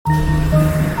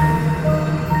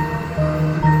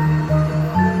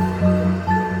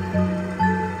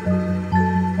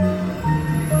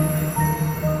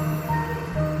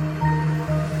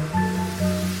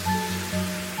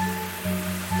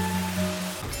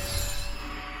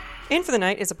In for the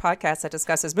Night is a podcast that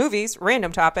discusses movies,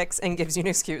 random topics, and gives you an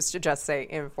excuse to just say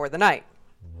in for the night.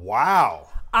 Wow.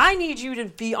 I need you to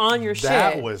be on your shit.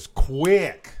 That was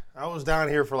quick. I was down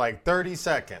here for like 30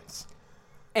 seconds.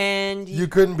 And you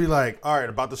couldn't be like, all right,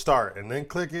 about to start, and then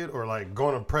click it, or like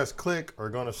going to press click, or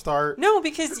going to start. No,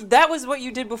 because that was what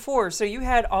you did before. So you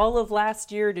had all of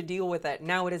last year to deal with it.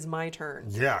 Now it is my turn.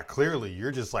 Yeah, clearly.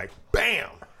 You're just like,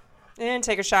 bam. And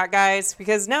take a shot, guys,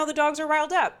 because now the dogs are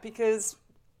riled up because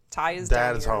Ty is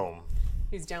Dad is home.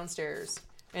 He's downstairs.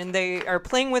 And they are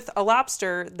playing with a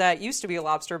lobster that used to be a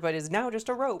lobster, but is now just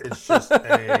a rope. It's just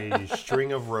a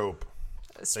string of rope.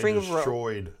 A string of rope. They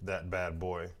destroyed that bad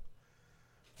boy.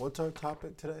 What's our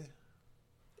topic today?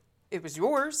 It was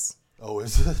yours. Oh,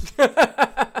 is it?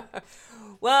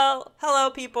 Well, hello,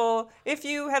 people. If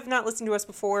you have not listened to us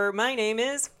before, my name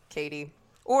is Katie,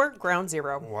 or Ground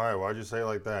Zero. Why? Why'd you say it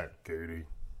like that, Katie?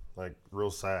 Like,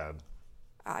 real sad.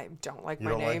 I don't like You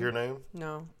my don't name. like your name?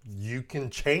 No. You can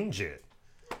change it.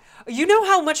 You know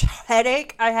how much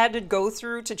headache I had to go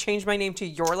through to change my name to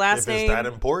your last name? If it's that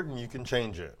important, you can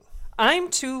change it. I'm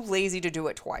too lazy to do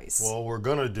it twice. Well, we're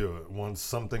going to do it once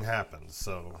something happens,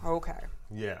 so. Okay.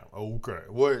 Yeah, okay.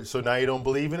 What? So now you don't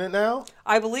believe in it now?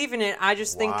 I believe in it. I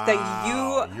just think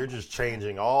that You're just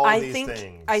changing all these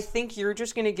things. I think you're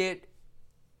just going to get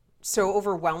so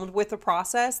overwhelmed with the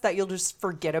process that you'll just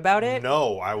forget about it.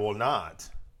 No, I will not.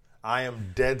 I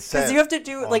am dead set. Because you have to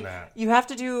do that. you have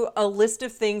to do a list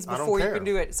of things before you can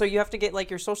do it. So you have to get like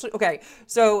your social. Okay,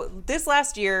 so this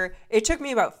last year it took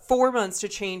me about 4 months to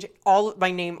change all of my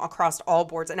name across all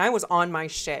boards, and I was on my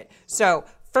shit. So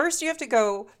first you have to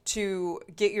go to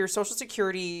get your social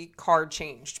security card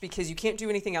changed because you can't do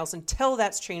anything else until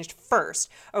that's changed first.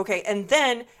 Okay, and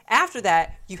then after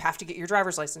that you have to get your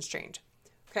driver's license changed.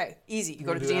 Okay, easy. You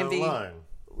go to the DMV. Online.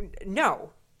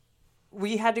 No.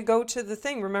 We had to go to the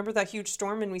thing. Remember that huge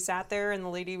storm and we sat there and the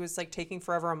lady was like taking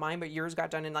forever on mine, but yours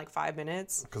got done in like 5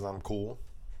 minutes? Because I'm cool.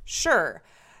 Sure.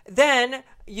 Then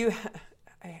you...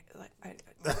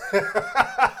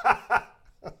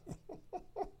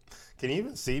 Can you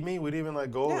even see me? We didn't even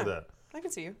like go over that. I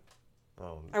can see you.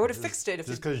 Oh, I would have fixed it.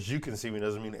 Just because you can see me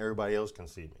doesn't mean everybody else can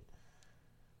see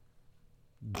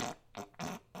me.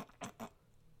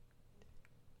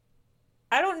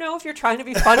 I don't know if you're trying to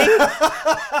be funny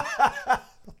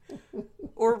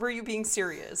or were you being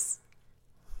serious?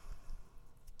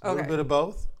 A little bit of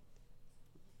both.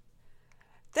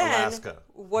 Then Alaska.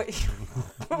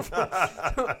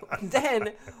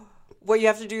 Then what you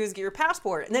have to do is get your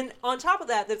passport. And then on top of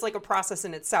that, there's like a process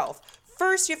in itself.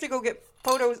 First, you have to go get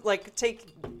photos, like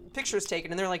take pictures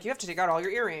taken. And they're like, you have to take out all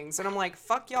your earrings. And I'm like,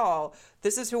 fuck y'all.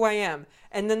 This is who I am.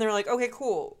 And then they're like, okay,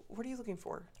 cool. What are you looking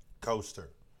for? Coaster.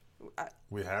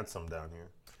 We had some down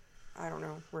here. I don't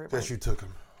know. Guess you took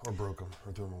them or broke them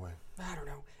or threw them away. I don't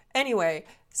know. Anyway,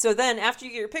 so then after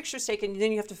you get your pictures taken, then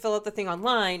you have to fill out the thing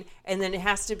online, and then it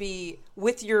has to be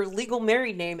with your legal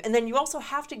married name. And then you also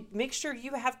have to make sure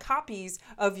you have copies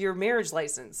of your marriage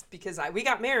license because we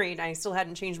got married and I still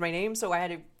hadn't changed my name, so I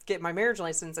had to get my marriage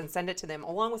license and send it to them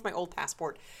along with my old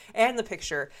passport and the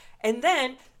picture. And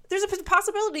then there's a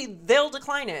possibility they'll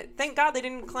decline it. Thank God they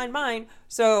didn't decline mine.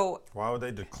 So why would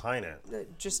they decline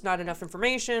it? Just not enough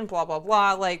information, blah, blah,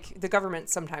 blah. Like the government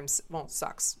sometimes,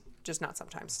 sucks. Just not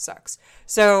sometimes, sucks.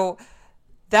 So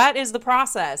that is the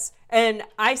process. And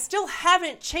I still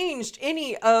haven't changed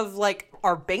any of like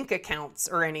our bank accounts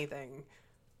or anything.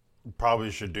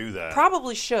 Probably should do that.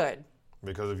 Probably should.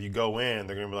 Because if you go in,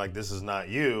 they're going to be like, this is not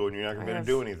you, and you're not going to be able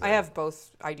to do anything. I have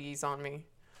both IDs on me.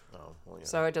 Oh, well, yeah.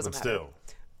 So it doesn't matter. Still.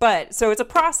 But, so it's a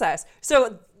process.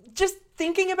 So just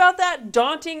thinking about that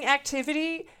daunting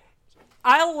activity,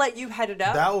 I'll let you head it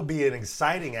up. That would be an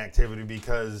exciting activity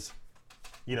because,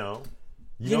 you know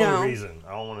the reason.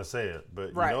 I don't want to say it, but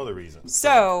you know the reason.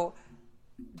 So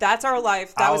that's our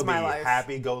life. That was my life. I would be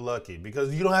happy-go-lucky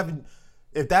because you don't have to,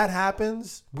 if that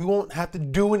happens, we won't have to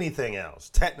do anything else,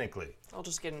 technically. I'll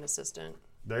just get an assistant.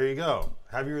 There you go.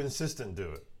 Have your assistant do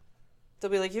it. They'll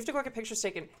be like, you have to go get pictures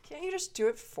taken. Can't you just do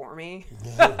it for me?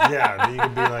 Yeah, you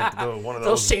could be like one of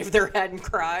those. They'll shave their head and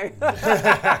cry.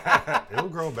 It'll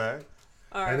grow back.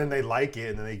 All right. And then they like it,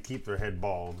 and then they keep their head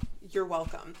bald. You're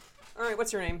welcome. All right,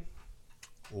 what's your name?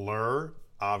 Lur,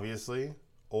 obviously,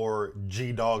 or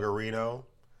G Doggerino.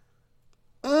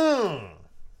 I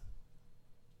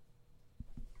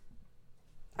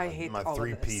hate my all of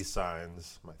this. 3P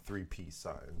signs. My 3P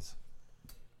signs.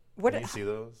 What? Can you see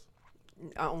those?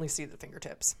 I only see the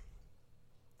fingertips.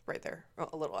 Right there.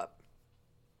 A little up.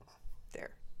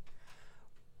 There.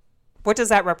 What does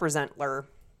that represent, Lur?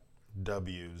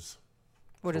 W's.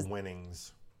 What is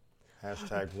winnings?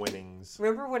 Hashtag winnings.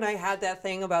 Remember when I had that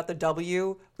thing about the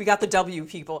W? We got the W,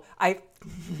 people.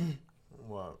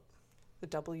 What? The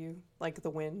W, like the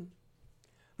win.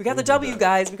 We got the W,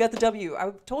 guys. We got the W.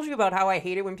 I told you about how I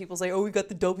hate it when people say, "Oh, we got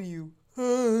the W." I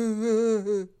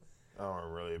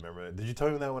don't really remember that. Did you tell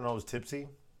me that when I was tipsy?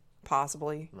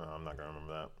 Possibly. No, I'm not gonna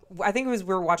remember that. I think it was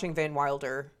we were watching Van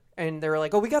Wilder, and they were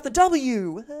like, "Oh, we got the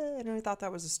W," and I thought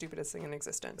that was the stupidest thing in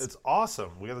existence. It's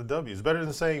awesome. We got the W. It's better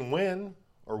than saying win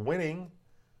or winning.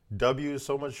 W is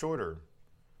so much shorter.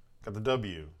 Got the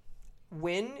W.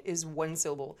 Win is one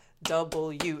syllable.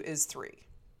 W is three.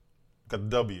 Got the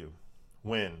W.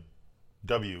 Win.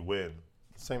 W. Win.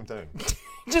 Same thing.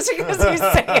 Just because you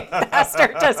say it faster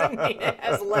doesn't mean it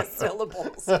has less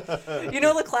syllables. You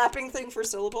know the clapping thing for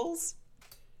syllables?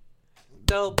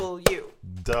 W.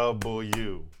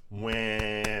 W.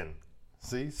 Win.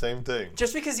 See? Same thing.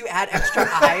 Just because you add extra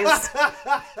I's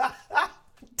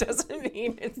doesn't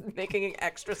mean it's making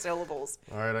extra syllables.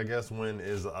 All right, I guess win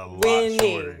is a Winning. lot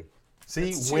shorter.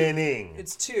 See? Winning.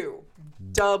 It's 2.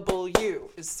 W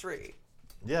is 3.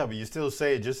 Yeah, but you still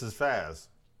say it just as fast.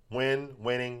 Win,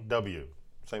 winning, W.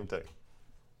 Same thing.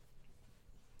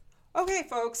 Okay,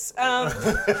 folks.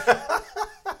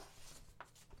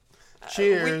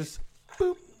 Cheers.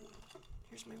 Boop.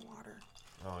 Here's my water.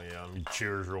 Oh, yeah. Let me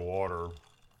cheers your water.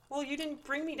 Well, you didn't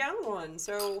bring me down one,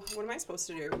 so what am I supposed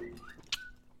to do?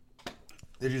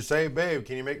 Did you say, babe,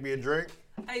 can you make me a drink?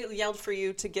 I yelled for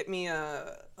you to get me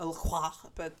a La Croix,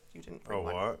 but you didn't bring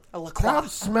one. What? A La Croix. Stop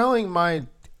smelling my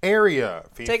area,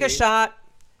 Fifi. Take a shot.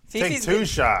 Take Fifi's 2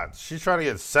 shots. She's trying to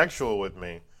get sexual with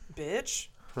me. Bitch.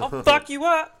 I'll fuck you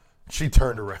up. She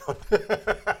turned around.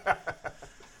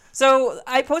 So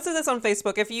I posted this on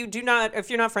Facebook. If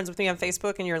you're not friends with me on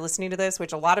Facebook and you're listening to this,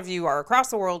 which a lot of you are across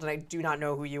the world and I do not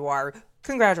know who you are,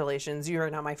 congratulations. You are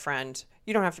not my friend.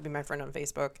 You don't have to be my friend on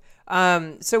Facebook.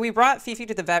 So we brought Fifi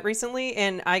to the vet recently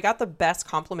and I got the best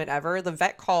compliment ever. The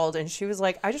vet called and she was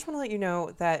like, I just want to let you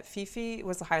know that Fifi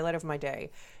was the highlight of my day.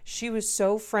 She was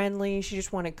so friendly. She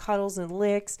just wanted cuddles and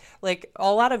licks. Like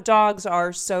a lot of dogs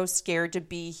are so scared to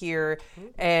be here.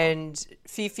 And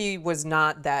Fifi was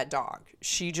not that dog.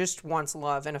 She just wants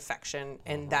love and affection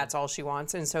and that's all she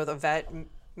wants. And so the vet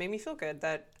made me feel good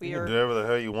that You can do whatever the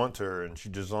hell you want to her, and she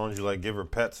just, as long as you like give her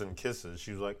pets and kisses,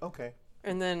 she was like, okay.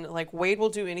 And then like Wade will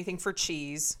do anything for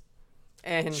cheese.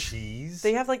 And cheese?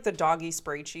 They have like the doggy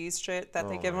spray cheese shit that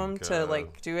they give him to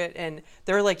like do it. And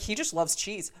they're like, he just loves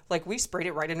cheese. Like we sprayed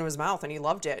it right into his mouth and he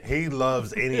loved it. He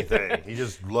loves anything. He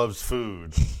just loves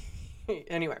food.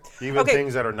 Anyway. Even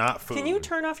things that are not food. Can you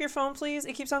turn off your phone, please?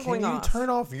 It keeps on going off. Can you turn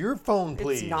off your phone,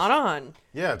 please? It's not on.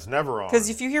 Yeah, it's never on. Because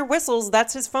if you hear whistles,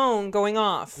 that's his phone going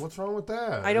off. What's wrong with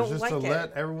that? I don't it's just like to it.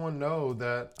 let everyone know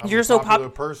that I'm You're a so popular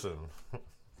person.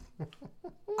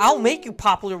 I'll make you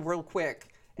popular real quick.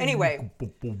 Anyway,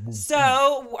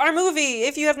 so our movie,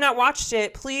 if you have not watched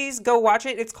it, please go watch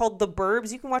it. It's called The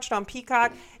Burbs. You can watch it on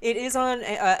Peacock. It is on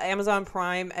Amazon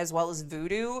Prime as well as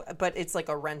Vudu, but it's like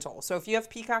a rental. So if you have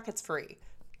Peacock, it's free.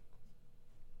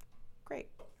 Great.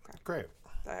 Okay. Great.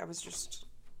 I was just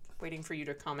waiting for you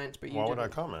to comment, but you Why didn't. would I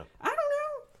comment? I don't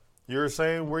know. You were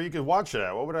saying where you could watch it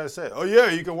at. What would I say? Oh,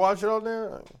 yeah, you can watch it on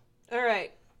there? All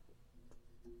right.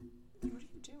 What are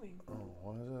you doing? Oh,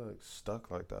 why is it like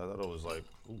stuck like that? I thought it was like,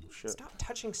 oh, shit. Stop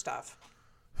touching stuff.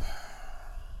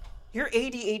 Your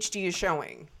ADHD is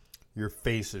showing. Your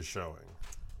face is showing.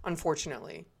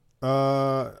 Unfortunately.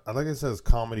 I think it says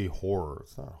comedy horror.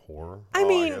 It's not horror. I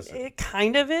mean, it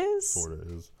kind of is. Sort of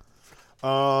is.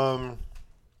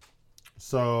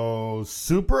 So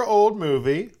super old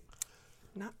movie.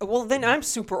 Well, then I'm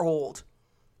super old.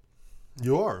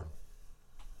 You are.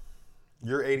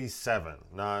 You're 87,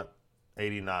 not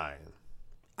 89.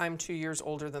 I'm 2 years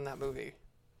older than that movie.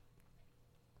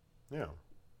 Yeah.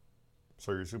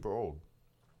 So you're super old.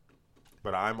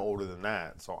 But I'm older than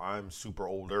that, so I'm super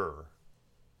older.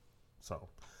 So,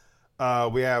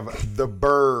 we have The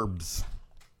Burbs.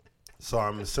 So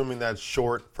I'm assuming that's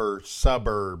short for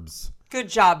suburbs. Good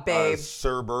job, babe.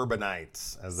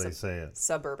 Suburbanites, as they say it.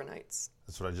 Suburbanites.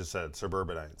 That's what I just said.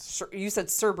 Suburbanites. You said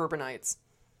suburbanites.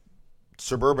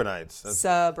 Suburbanites.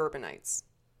 Suburbanites.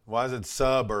 Why is it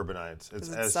suburbanites?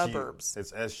 It's suburbs.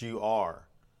 It's SUR.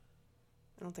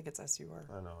 I don't think it's SUR.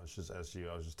 I know, it's just SU.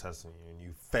 I was just testing you, and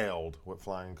you failed with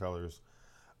flying colors.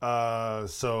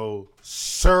 So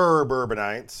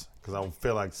suburbanites, because I don't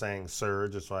feel like saying sir,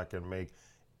 just so I can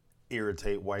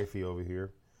irritate wifey over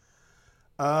here.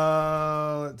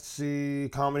 Let's see.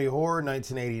 Comedy horror,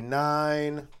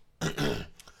 1989.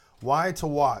 Why to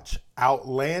watch?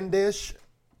 Outlandish,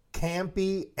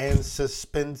 campy, and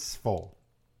suspenseful.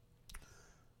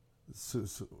 So,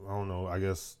 I don't know. I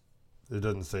guess it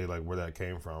doesn't say like where that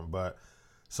came from. But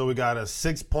so we got a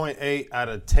 6.8 out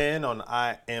of 10 on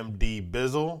IMDb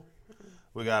Bizzle.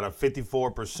 We got a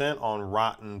 54% on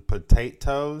Rotten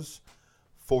Potatoes,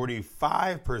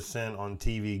 45% on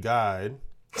TV Guide.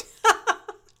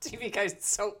 TV Guide's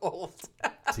so old.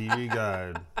 TV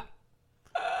Guide,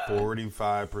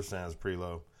 45% is pretty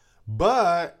low.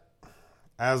 But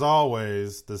as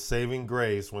always, the saving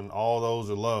grace when all those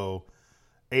are low,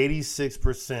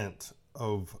 86%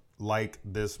 of like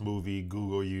this movie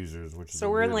Google users, which is so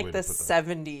we're in like the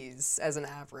 70s as an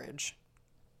average.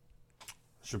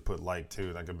 Should put like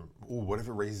too. Like, what if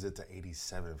it raises it to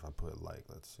 87 if I put like?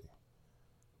 Let's see.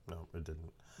 No, it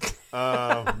didn't.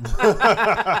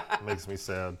 Makes me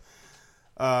sad.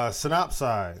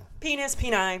 Synopsis. Penis,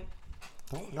 peni.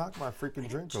 Don't knock my freaking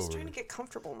drink Just over. trying to get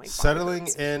comfortable. My Settling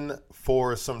in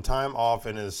for some time off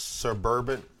in his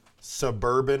suburban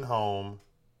home.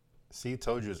 See,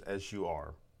 told you it's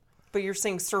S-U-R. But you're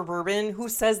saying suburban? Who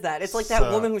says that? It's like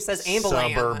that woman who says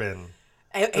ambulam. Suburban.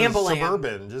 Ambulam.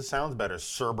 Suburban just sounds better.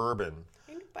 Suburban.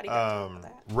 Anybody got to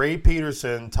that? Ray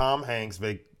Peterson, Tom Hanks,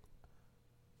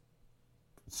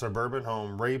 suburban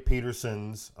home. Ray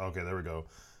Peterson's. Okay, there we go.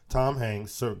 Tom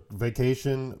Hanks.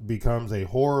 Vacation becomes a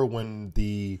horror when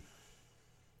the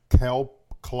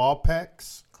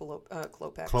Klopeks,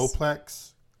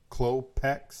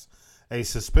 a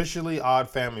suspiciously odd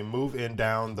family move in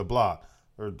down the block,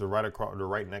 or the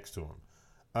right next to him.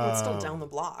 It's still down the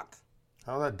block.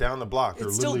 How's that down the block? They're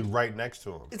literally right next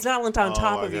to him. It's not on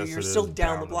top of you. You're still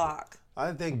down the block.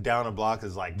 I think down the block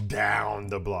is like down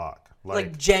the block.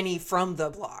 Like Jenny from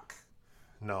the block.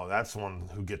 No, that's one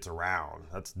who gets around.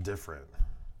 That's different.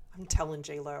 I'm telling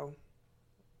J-Lo.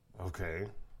 Okay.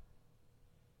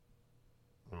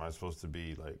 Am I supposed to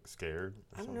be like scared?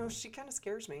 I don't know. She kind of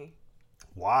scares me.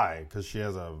 Why? Because she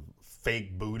has a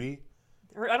fake booty?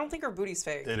 I don't think her booty's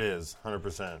fake. It is,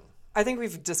 100%. I think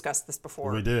we've discussed this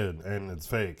before. We did, and it's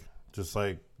fake. Just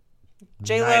like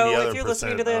J-Lo, if you're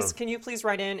listening to this, can you please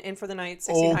write in for the night,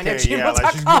 69 okay, yeah,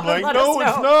 like she's gonna be like, no,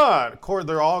 it's not. Of course,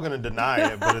 they're all going to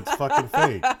deny it, but it's fucking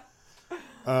fake.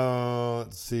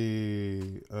 Let's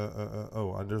see.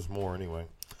 There's more anyway.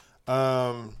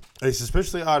 A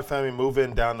suspiciously odd family move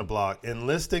in down the block,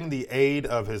 enlisting the aid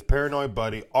of his paranoid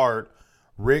buddy, Art,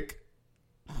 Rick,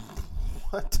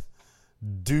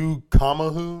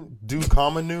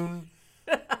 Ducomanoon.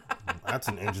 That's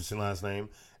an interesting last name.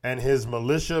 And his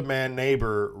militia man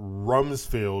neighbor,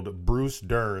 Rumsfeld, Bruce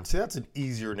Dern. See, that's an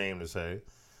easier name to say.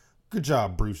 Good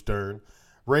job, Bruce Dern.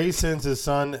 Ray sends his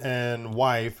son and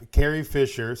wife, Carrie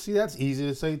Fisher. See, that's easy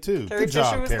to say, too. Carrie Good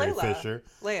Fisher job, was Carrie Layla. Fisher.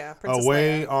 Princess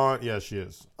Leia. Yeah, she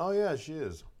is. Oh, yeah, she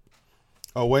is.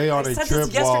 Away on a said trip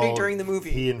this yesterday while during the movie.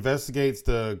 He investigates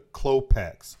the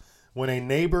Klopeks. When a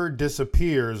neighbor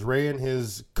disappears, Ray and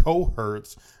his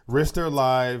cohorts risk their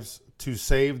lives to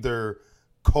save their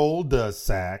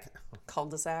cul-de-sac.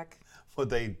 Cul-de-sac? What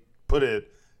they put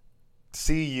it,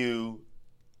 C-U...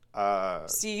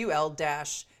 C-U-L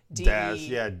dash D-E dash,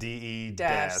 yeah, D-E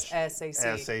dash S-A-C.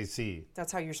 S-A-C.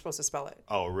 That's how you're supposed to spell it.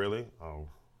 Oh, really? Oh.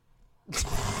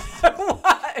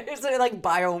 What? Is it like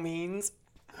bio means?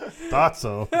 Thought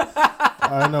so.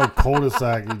 I know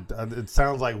cul-de-sac. It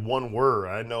sounds like one word.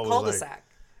 I know cul-de-sac. Like,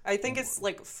 I think it's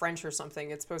like French or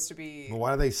something. It's supposed to be.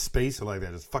 Why do they space it like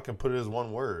that? Just fucking put it as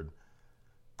one word.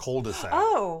 Cul-de-sac.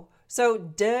 Oh, so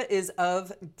de is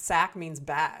of, sack means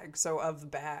bag. So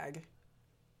of bag,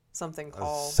 something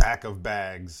called a sack of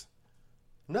bags.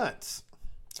 Nuts.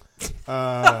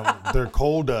 They're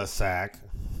cul-de-sac.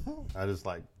 I just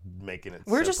like making it.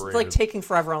 We're just like taking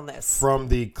forever on this. From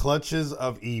the clutches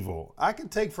of evil. I can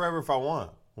take forever if I want.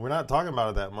 We're not talking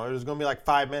about it that much. It's going to be like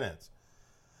 5 minutes.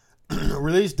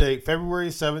 Release date, February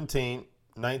 17th,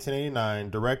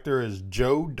 1989. Director is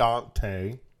Joe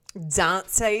Dante.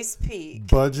 Dante's Peak.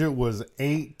 Budget was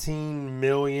 $18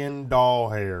 million doll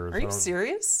hairs. Are you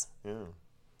serious? Yeah.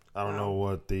 I don't know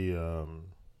what the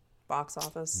box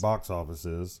office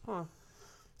is. Huh.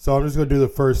 So I'm just going to do the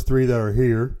first 3 that are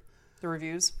here. The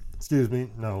reviews? Excuse me.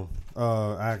 No.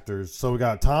 Actors. So we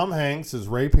got Tom Hanks as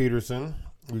Ray Peterson.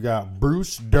 We got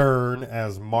Bruce Dern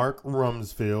as Mark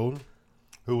Rumsfeld,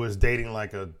 who was dating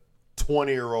like a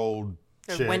 20-year-old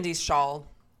chick. Wendy's Shawl.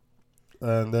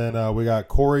 And then we got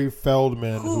Corey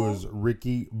Feldman, who is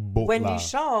Ricky Butler. Wendy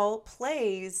Shaw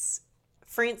plays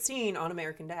Francine on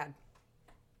American Dad.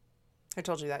 I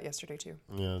told you that yesterday, too.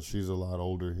 Yeah, she's a lot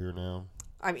older here now.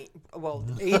 I mean, well,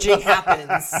 aging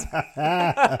happens.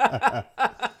 I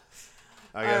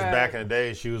guess back in the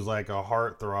day, she was like a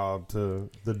heartthrob to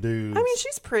the dudes. I mean,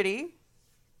 she's pretty.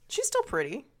 She's still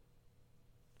pretty.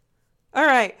 All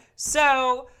right.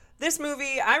 So This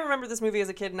movie, I remember this movie as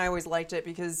a kid, and I always liked it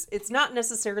because it's not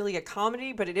necessarily a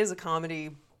comedy, but it is a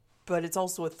comedy, but it's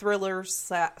also a thriller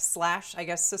slash, I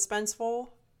guess, suspenseful.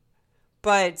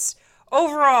 But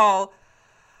overall,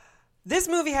 this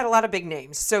movie had a lot of big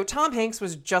names. So Tom Hanks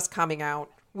was just coming out.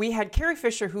 We had Carrie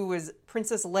Fisher, who was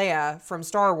Princess Leia from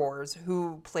Star Wars,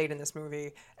 who played in this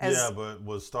movie. Yeah, but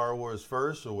was Star Wars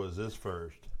first or was this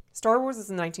first? Star Wars is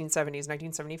in the 1970s,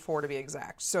 1974 to be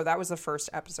exact. So that was the first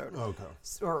episode. Okay.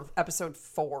 Or episode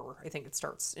 4, I think it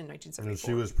starts in 1974. And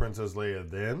she was Princess Leia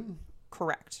then?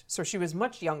 Correct. So she was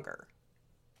much younger.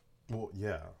 Well,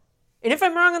 yeah. And if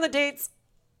I'm wrong on the dates,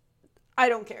 I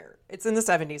don't care. It's in the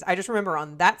 70s. I just remember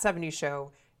on that 70s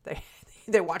show,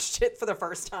 they watched it for the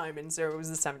first time, and so it was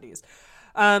the 70s.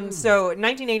 So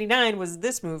 1989 was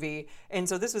this movie, and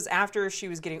so this was after she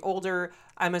was getting older.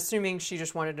 I'm assuming she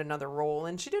just wanted another role,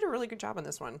 and she did a really good job on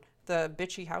this one. The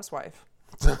bitchy housewife.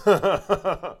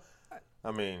 I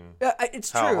mean,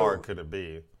 it's how true. hard could it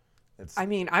be?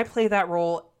 I play that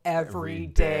role every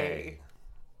day.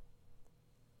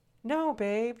 No,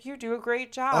 babe, you do a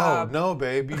great job. Oh, no,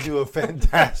 babe, you do a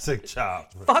fantastic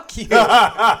job. Fuck you.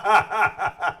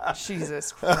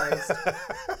 Jesus Christ.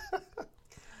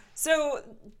 So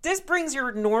this brings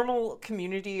your normal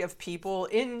community of people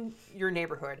in your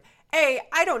neighborhood.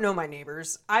 I don't know my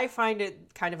neighbors. I find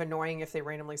it kind of annoying if they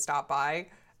randomly stop by,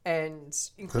 and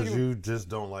because you just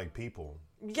don't like people.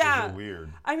 Yeah, you're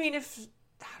weird. I mean, I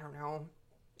don't know.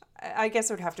 I guess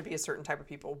it would have to be a certain type of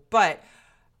people, but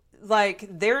like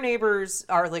their neighbors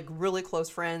are like really close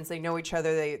friends. They know each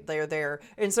other. They're there,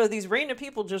 and so these random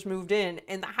people just moved in,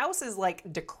 and the house is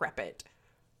like decrepit.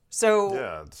 So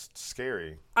yeah, it's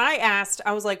scary. I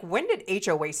was like, when did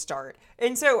HOA start?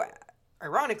 And so,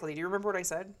 ironically, do you remember what I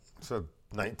said? So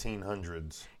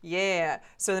 1900s. Yeah.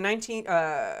 So the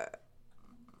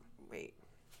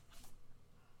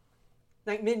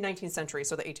mid-19th century,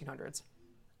 so the 1800s.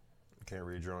 Can't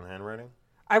read your own handwriting?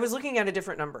 I was looking at a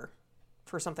different number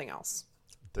for something else.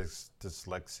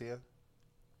 Dyslexia?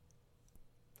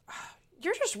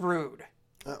 You're just rude.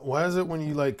 Why is it when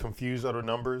you like confuse other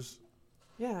numbers?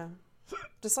 Yeah.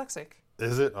 Dyslexic.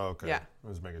 Is it? Oh, okay. Yeah. I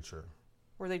was making sure.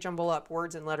 Where they jumble up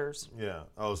words and letters. Yeah.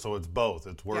 Oh, so it's both.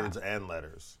 It's words and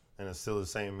letters. And it's still the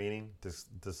same meaning?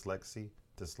 Dyslexia?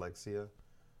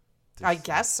 I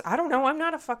guess. I don't know. I'm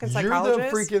not a fucking psychologist. You're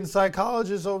the freaking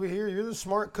psychologist over here. You're the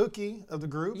smart cookie of the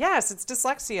group. Yes, it's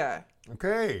dyslexia.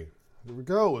 Okay. Here we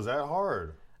go. Was that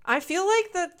hard? I feel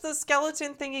like the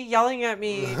skeleton thingy yelling at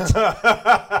me.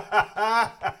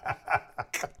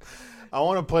 I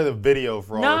want to play the video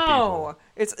for all the people. No,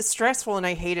 it's stressful and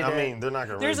I hated it. I mean, they're not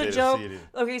going to There's really a be joke. able to see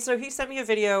it. Okay, so he sent me a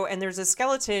video and there's a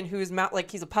skeleton who's like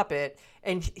he's a puppet,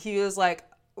 and he was like,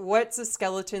 "What's a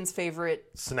skeleton's favorite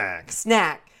snack?"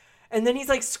 And then he's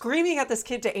like screaming at this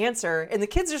kid to answer, and the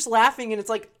kid's just laughing, and it's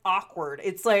like awkward.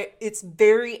 It's like, it's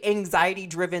very anxiety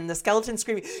driven. The skeleton's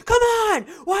screaming, "Come on,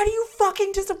 why do you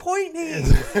fucking disappoint me?"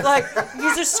 Like,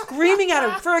 he's just screaming at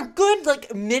him for a good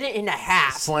like minute and a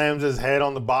half. Slams his head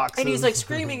on the boxes. And he's like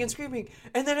screaming and screaming.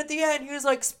 And then at the end, he was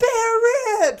like, "Spare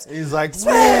ribs!" He's like,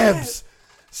 "Ribs!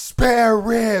 Spare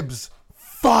ribs!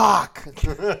 Fuck!"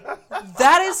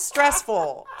 That is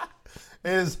stressful.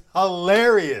 It is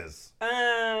hilarious.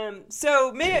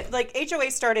 So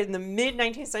HOA started in the mid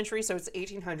 19th century, so it's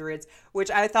 1800s, which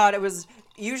I thought it was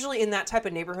usually in that type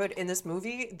of neighborhood. In this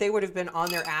movie, they would have been on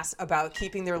their ass about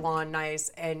keeping their lawn nice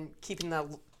and keeping the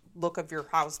look of your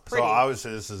house pretty. So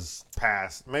obviously this is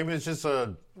past. Maybe it's just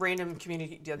a random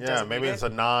community. Yeah, maybe it's a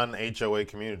non-HOA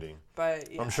community.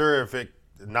 But yeah. I'm sure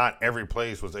not every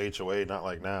place was HOA, not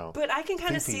like now. But I can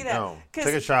kind of see that. No. Take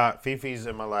a shot. Fifi's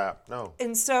in my lap. No.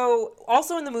 And so,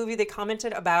 also in the movie, they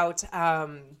commented about how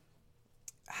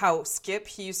Skip,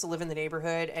 he used to live in the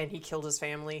neighborhood, and he killed his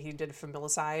family. He did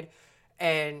familicide.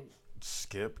 And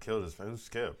Skip killed his family? Who's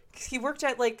Skip? He worked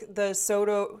at, like, the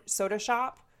soda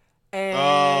shop.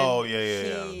 And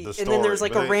The story. And then there was,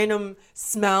 like, a random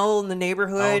smell in the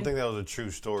neighborhood. I don't think that was a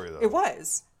true story, though. It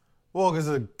was. Well, because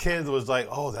the kid was like,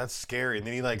 "Oh, that's scary," and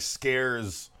then he like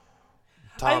scares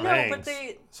Tom Hanks. But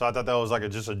so I thought that was like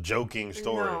just a joking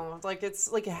story. No, like it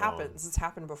happens. It's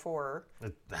happened before.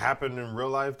 It happened in real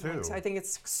life too. I think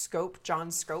it's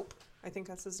John Scope. I think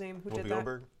that's his name. Who did that?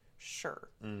 Goldberg? Sure.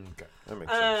 Okay, that makes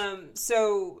sense.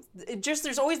 So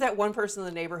there's always that one person in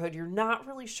the neighborhood you're not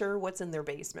really sure what's in their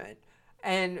basement.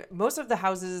 And most of the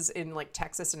houses in like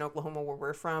Texas and Oklahoma where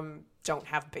we're from don't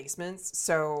have basements.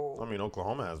 So I mean,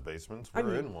 Oklahoma has basements.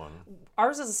 We're in one.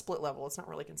 Ours is a split level. It's not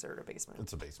really considered a basement.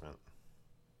 It's a basement.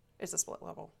 It's a split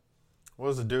level. What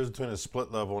is the difference between a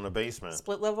split level and a basement?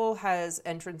 Split level has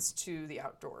entrance to the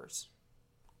outdoors.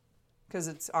 Because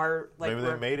it's our like. Maybe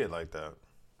they made it like that.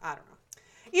 I don't know.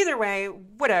 Either way,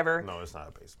 whatever. No, it's not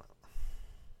a basement.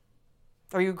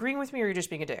 Are you agreeing with me or are you just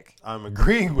being a dick? I'm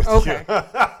agreeing with Okay. you.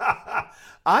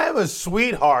 I am a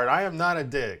sweetheart. I am not a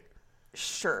dick.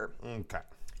 Sure. Okay.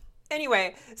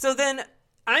 Anyway, so then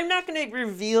I'm not going to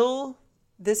reveal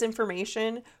this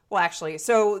information. Well, actually,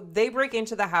 so they break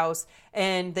into the house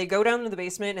and they go down to the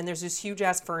basement and there's this huge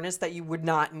ass furnace that you would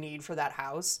not need for that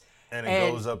house. And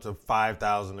it goes up to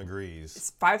 5,000 degrees.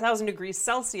 It's 5,000 degrees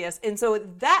Celsius. And so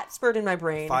that spurred in my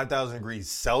brain. 5,000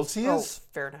 degrees Celsius? Oh,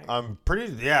 Fahrenheit. I'm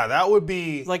pretty, yeah, that would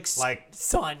be like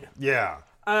sun. Yeah.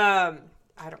 I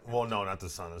don't know. Well, no, not the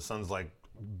sun. The sun's like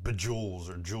bejoules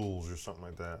or joules or something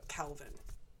like that. Kelvin.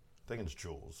 I think it's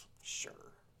joules. Sure.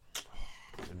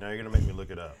 Now you're going to make me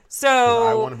look it up. So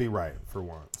I want to be right for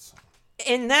once.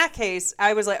 In that case,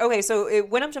 I was like, okay, so it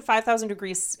went up to 5,000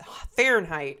 degrees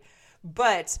Fahrenheit,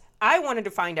 but I wanted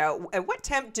to find out at what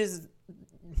temp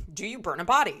do you burn a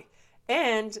body?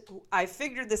 And I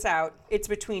figured this out. It's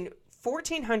between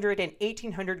 1,400 and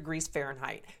 1,800 degrees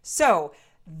Fahrenheit. So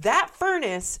that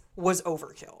furnace was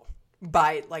overkill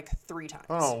by like 3 times.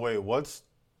 Oh, wait, what's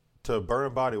to burn a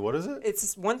body? What is it?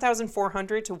 It's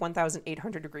 1,400 to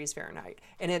 1,800 degrees Fahrenheit.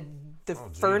 And the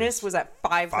furnace was at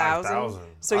 5,000.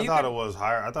 So I thought it was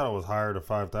higher. I thought it was higher to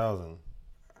 5,000.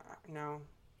 No.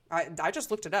 I just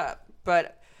looked it up.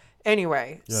 But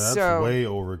anyway. Yeah, that's way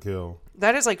overkill.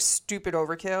 That is like stupid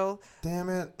overkill. Damn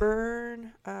it.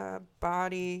 Burn a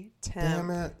body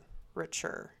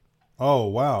temperature. Oh,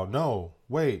 wow. No.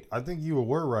 Wait. I think you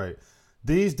were right.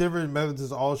 These different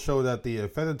methods all show that the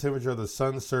effective temperature of the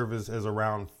sun's surface is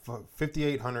around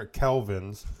 5,800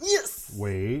 kelvins. Yes.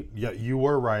 Wait. Yeah, you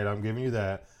were right. I'm giving you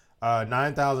that.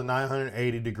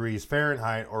 9,980 degrees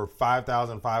Fahrenheit or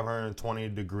 5,520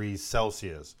 degrees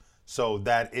Celsius. So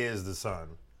that is the sun.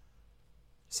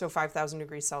 So 5,000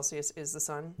 degrees Celsius is the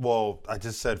sun? Well, I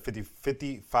just said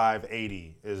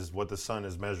 5,580 is what the sun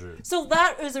is measured. So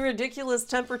that is a ridiculous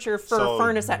temperature for a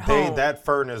furnace at home. That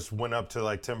furnace went up to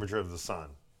like temperature of the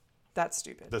sun. That's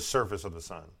stupid. The surface of the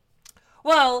sun.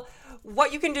 Well,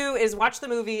 what you can do is watch the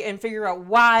movie and figure out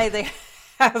why they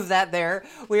have that there.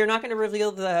 We are not going to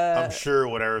reveal the... I'm sure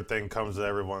whatever thing comes to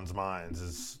everyone's minds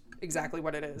is... exactly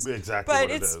what it is. Exactly what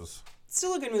it is. But it's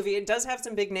still a good movie. It does have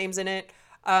some big names in it.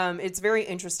 It's very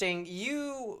interesting.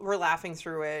 You were laughing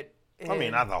through it. I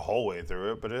mean, not the whole way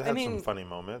through it, but it had some funny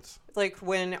moments. Like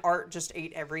when Art just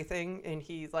ate everything and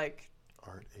he like...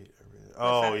 Art ate everything.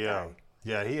 Oh, yeah. Guy.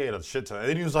 Yeah, he ate a shit ton. And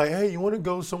then he was like, hey, you want to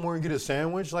go somewhere and get a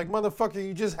sandwich? Like, motherfucker,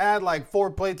 you just had like 4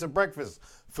 plates of breakfast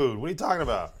food. What are you talking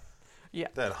about? Yeah.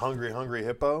 That hungry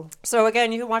hippo. So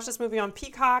again, you can watch this movie on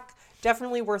Peacock.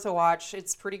 Definitely worth a watch.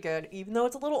 It's pretty good, even though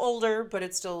it's a little older, but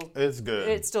it's good.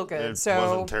 It's still good. It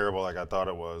wasn't terrible like I thought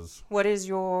it was. What is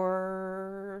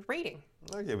your rating?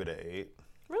 I give it an 8.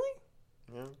 Really?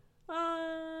 Yeah.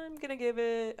 I'm gonna give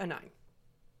it a 9,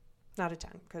 not a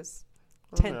 10, because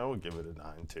 10. I would give it a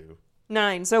 9 too.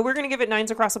 9. So we're gonna give it 9s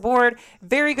across the board.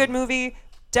 Very good movie.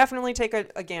 Definitely take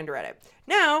a gander at it.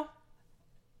 Now,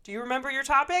 do you remember your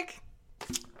topic?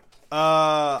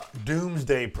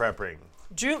 Doomsday prepping.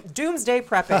 Doomsday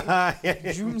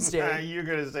prepping. Doomsday. You're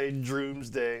going to say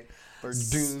Droomsday or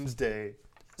Doomsday.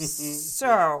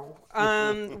 So,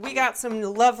 we got some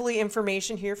lovely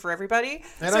information here for everybody.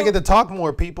 And I get to talk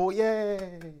more, people.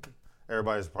 Yay.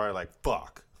 Everybody's probably like,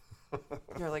 fuck.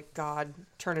 You're like, God,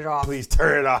 turn it off. Please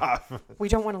turn it off. We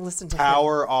don't want to listen to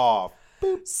Power off.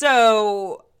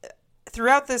 So...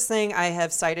 throughout this thing, I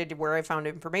have cited where I found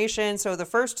information. So the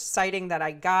first citing that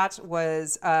I got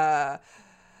was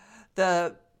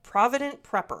the Provident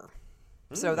Prepper.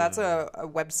 So that's a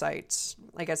website.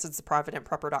 I guess it's the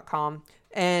providentprepper.com.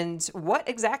 And what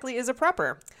exactly is a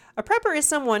prepper? A prepper is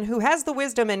someone who has the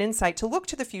wisdom and insight to look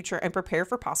to the future and prepare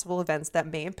for possible events that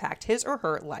may impact his or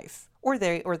her life, or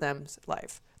they or them's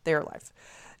life, their life.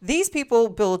 These people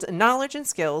build knowledge and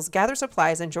skills, gather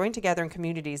supplies, and join together in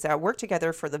communities that work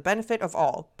together for the benefit of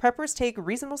all. Preppers take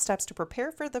reasonable steps to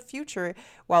prepare for the future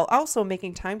while also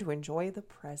making time to enjoy the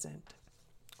present.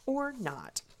 Or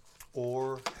not.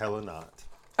 Or hella not.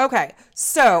 Okay,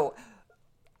 so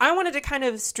I wanted to kind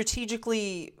of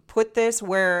strategically put this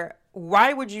where,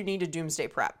 why would you need a doomsday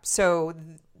prep? So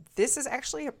this is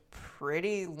actually a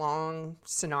pretty long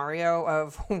scenario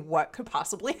of what could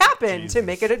possibly happen to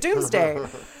make it a doomsday.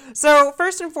 So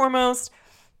first and foremost,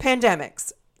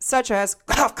 pandemics such as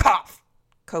cough, cough,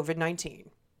 COVID-19.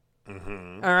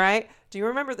 Mm-hmm. All right. Do you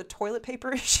remember the toilet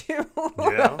paper issue?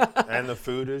 Yeah. And the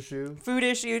food issue. Food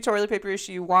issue, toilet paper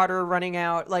issue, water running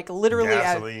out, like literally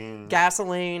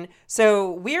gasoline.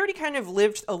 So we already kind of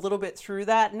lived a little bit through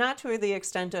that, not to the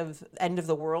extent of end of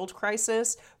the world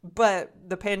crisis, but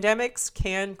the pandemics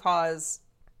can cause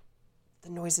the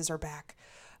noises are back.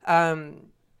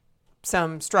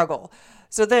 Some struggle.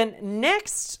 So then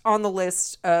next on the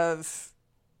list of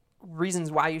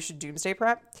reasons why you should doomsday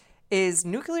prep is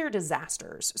nuclear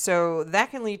disasters. So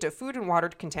that can lead to food and water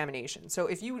contamination. So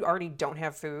if you already don't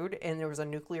have food and there was a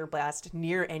nuclear blast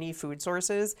near any food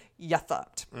sources, you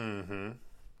fucked. Mm-hmm.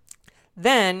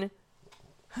 Then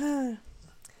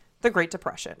the Great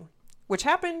Depression, which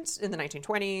happened in the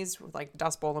 1920s with like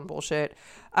Dust Bowl and bullshit.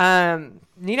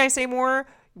 Need I say more?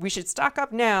 We should stock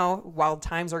up now while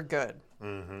times are good.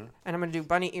 Mm-hmm. And I'm going to do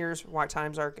bunny ears while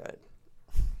times are good.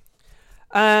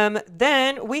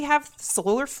 Then we have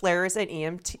solar flares and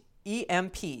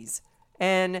EMPs.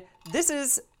 And this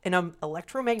is an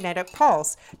electromagnetic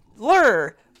pulse.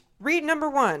 Lur, read number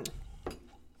 1.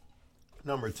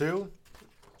 Number 2.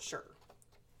 Sure.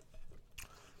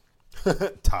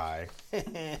 Ty.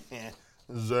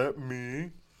 Is that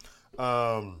me?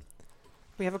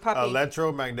 We have a puppy.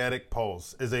 Electromagnetic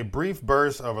pulse is a brief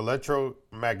burst of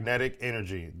electromagnetic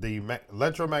energy. The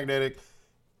electromagnetic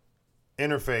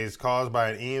interface caused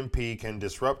by an EMP can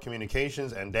disrupt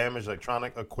communications and damage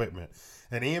electronic equipment.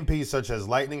 An EMP such as a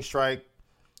lightning strike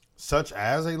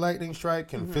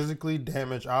can physically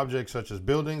damage objects such as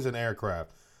buildings and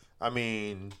aircraft. I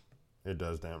mean, it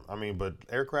does but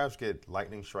aircrafts get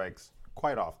lightning strikes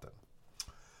quite often.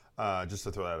 Just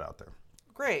to throw that out there.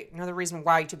 Great. Another reason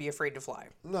why to be afraid to fly.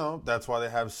 No, that's why they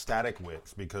have static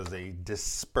wicks, because they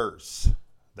disperse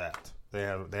that. They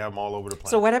have them all over the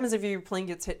planet. So what happens if your plane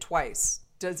gets hit twice?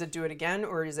 Does it do it again,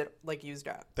 or is it like used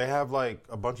up? They have like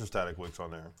a bunch of static wicks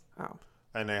on there. Oh.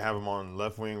 And they have them on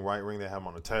left wing, right wing. They have them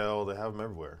on the tail. They have them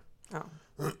everywhere. Oh.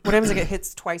 What happens if it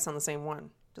hits twice on the same one?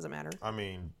 Does it matter? I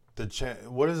mean,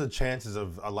 what is the chances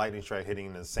of a lightning strike hitting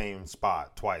in the same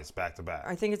spot twice, back to back?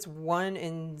 I think it's 1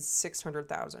 in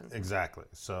 600,000. Exactly.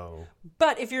 So.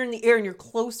 But if you're in the air and you're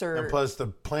closer. And plus, the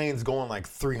plane's going like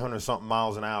 300 something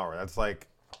miles an hour. That's like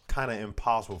kind of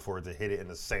impossible for it to hit it in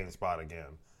the same spot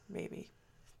again. Maybe.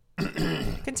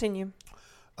 Continue.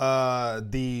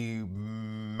 The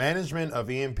management of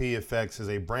EMP effects is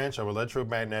a branch of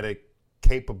electromagnetic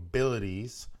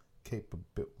capabilities. What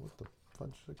the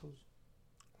fudgesicles?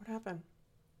 What happened?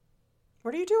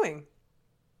 What are you doing?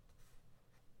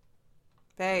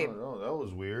 Babe. I don't know. That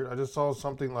was weird. I just saw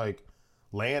something like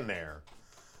land there.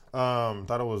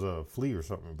 Thought it was a flea or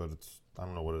something, but I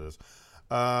don't know what it is.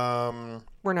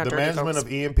 We're not the dirty management folks.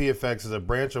 of EMP effects is a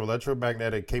branch of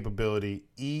electromagnetic capability,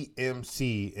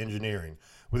 EMC engineering.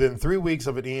 Within 3 weeks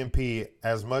of an EMP,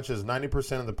 as much as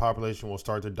 90% of the population will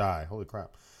start to die. Holy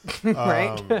crap.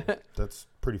 Right? That's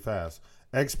pretty fast.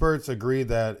 Experts agree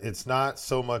that it's not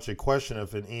so much a question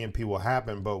if an EMP will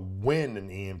happen, but when an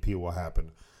EMP will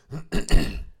happen.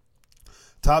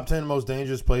 Top 10 most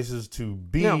dangerous places to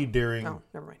be during... No,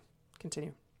 never mind.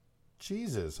 Continue.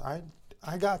 Jesus, I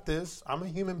got this. I'm a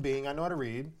human being. I know how to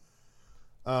read.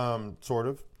 Sort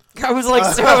of. I was like...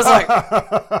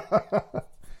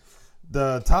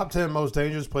 The top 10 most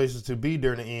dangerous places to be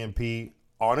during an EMP: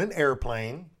 on an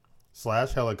airplane /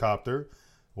 helicopter.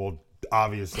 Well,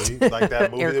 obviously, like that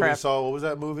movie that we saw. What was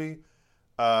that movie?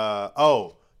 The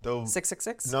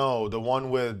 666? No, the one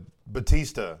with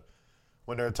Batista.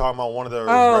 When they were talking about one of the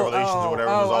revelations or whatever,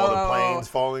 was all the planes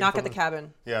falling. Knock at the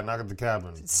Cabin. Yeah, Knock at the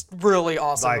Cabin. It's really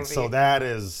awesome movie. So that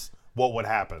is what would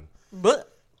happen.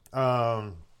 But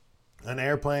an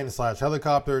airplane /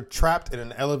 helicopter, trapped in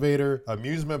an elevator,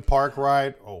 amusement park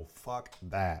ride. Oh, fuck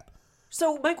that.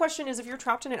 So my question is, if you're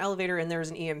trapped in an elevator and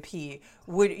there's an EMP,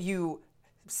 would you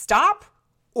stop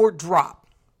or drop?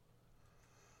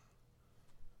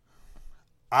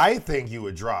 I think you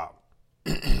would drop.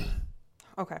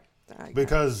 Okay.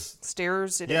 Because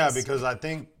stairs, is. Because I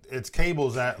think it's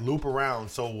cables that loop around.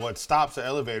 So what stops the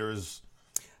elevator is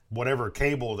whatever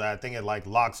cable that I think it like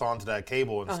locks onto that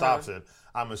cable and stops it.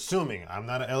 I'm assuming. I'm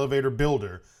not an elevator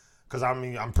builder, because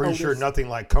I'm pretty sure nothing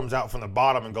like comes out from the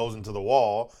bottom and goes into the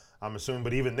wall. I'm assuming,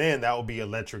 but even then that would be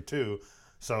electric too.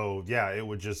 So yeah, it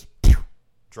would just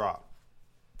drop.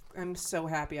 I'm so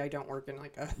happy I don't work in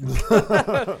like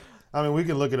a. I mean, we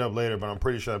can look it up later, but I'm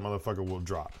pretty sure that motherfucker will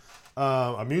drop.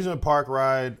 Amusement park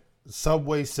ride,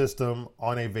 subway system,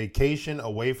 on a vacation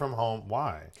away from home.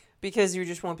 Why? Because you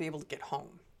just won't be able to get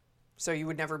home. So you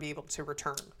would never be able to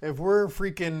return. If we're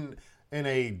freaking in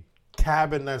a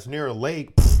cabin that's near a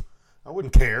lake, I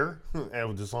wouldn't care.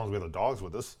 As long as we have the dogs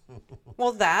with us.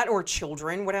 Well, that or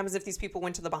children. What happens if these people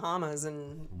went to the Bahamas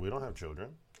and... We don't have children.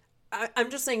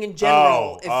 I'm just saying in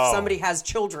general, if somebody has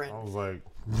children. I was like...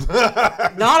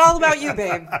 Not all about you,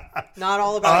 babe. Not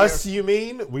all about us, you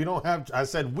mean? We don't have... I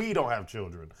said we don't have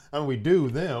children. I mean, we do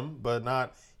them, but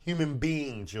not human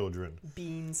being children.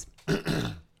 Beans.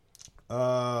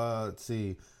 Let's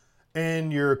see.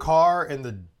 In your car in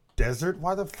the desert?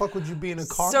 Why the fuck would you be in a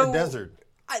car in the desert?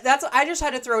 I just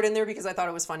had to throw it in there because I thought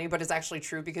it was funny, but it's actually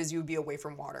true because you would be away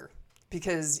from water.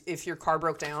 Because if your car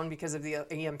broke down because of the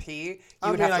EMP, you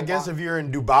would have to I guess if you're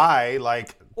in Dubai,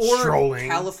 like, or strolling.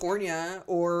 California,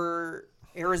 or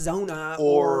Arizona,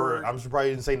 or I'm surprised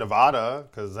you didn't say Nevada,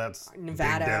 because that's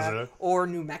Nevada, big desert. Or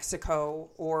New Mexico,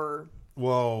 or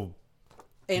Yeah.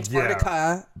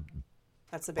 Antarctica.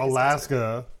 That's the biggest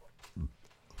Alaska. Desert.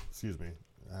 Excuse me.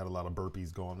 I had a lot of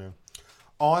burpees going there.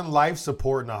 On life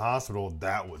support in a hospital,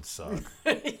 that would suck.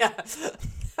 Yeah.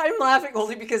 I'm laughing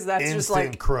only because that's Instant just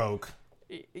like... croak.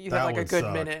 You have like a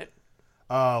good minute.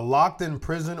 Locked in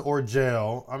prison or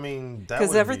jail. I mean, that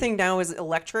because everything now is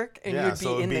electric, and you'd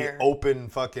be in there. Open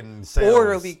fucking sales.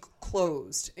 Or it'll be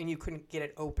closed, and you couldn't get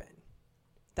it open.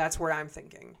 That's what I'm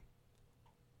thinking.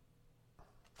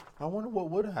 I wonder what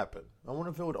would happen. I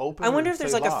wonder if it would open. I wonder if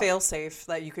there's like locked. a fail-safe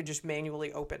that you could just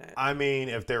manually open it. I mean,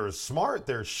 if they were smart,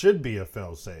 there should be a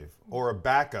fail-safe or a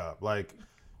backup, like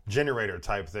generator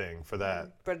type thing for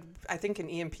that. But I think an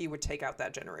EMP would take out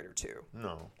that generator too.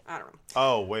 No. I don't know.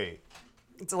 Oh, wait.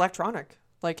 It's electronic.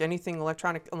 Like anything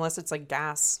electronic, unless it's like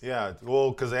gas. Yeah, well,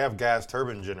 because they have gas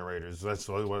turbine generators. That's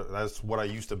what I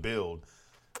used to build.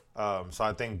 So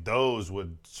I think those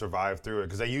would survive through it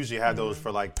because they usually have those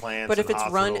for like plants. But if it's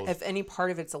hospitals. run, if any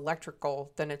part of it's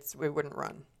electrical, then it wouldn't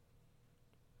run.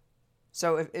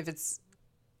 So if it's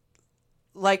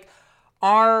like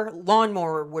our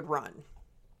lawnmower would run.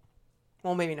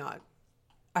 Well, maybe not.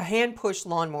 A hand push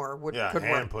lawnmower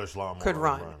could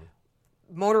run.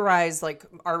 Motorized, like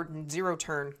our zero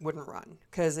turn, wouldn't run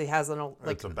because it has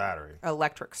it's a battery,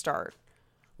 electric start.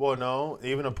 Well, no,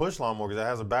 even a push lawnmower because it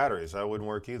has a battery, so that wouldn't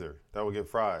work either. That would get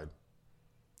fried.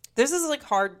 This is like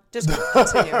hard. Just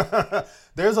continue.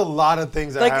 There's a lot of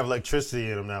things that have electricity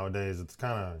in them nowadays. It's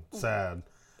kind of sad.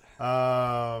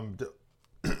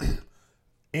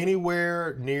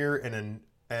 Anywhere near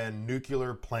a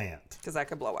nuclear plant because that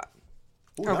could blow up.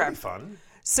 Ooh, that'd be fun.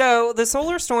 So the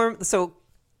solar storm.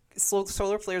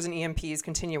 Solar flares and EMPs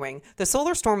continuing. The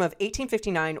solar storm of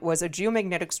 1859 was a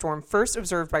geomagnetic storm first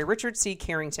observed by Richard C.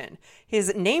 Carrington.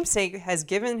 His namesake has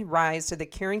given rise to the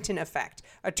Carrington effect,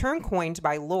 a term coined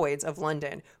by Lloyd's of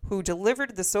London, who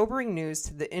delivered the sobering news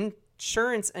to the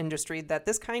insurance industry that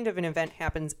this kind of an event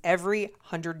happens every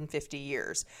 150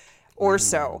 years or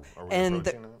so. Are we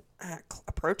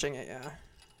approaching it, yeah.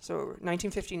 So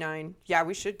 1959. Yeah,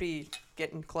 we should be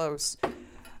getting close.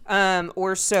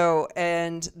 Or so,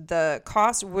 and the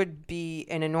cost would be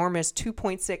an enormous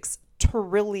 $2.6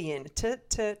 trillion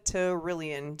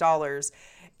dollars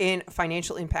in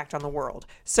financial impact on the world.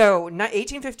 So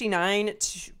 1859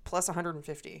 plus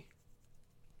 150.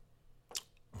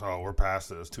 Oh, we're past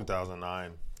this.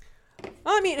 2009.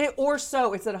 I mean, it's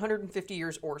at 150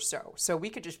 years or so. So we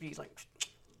could just be like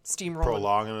steamrolling.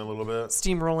 Prolonging it a little bit.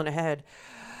 Steamrolling ahead.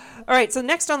 All right, so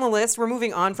next on the list, we're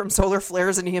moving on from solar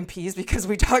flares and EMPs because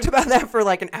we talked about that for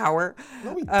like an hour.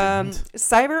 No, we didn't.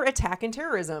 Cyber attack and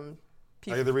terrorism.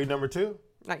 I get to read number 2?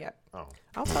 Not yet. Oh.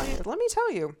 I'll tell you. Let me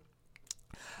tell you.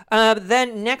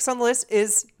 Then next on the list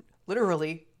is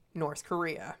literally North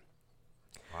Korea.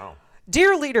 Wow.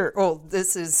 Dear leader,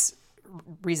 this is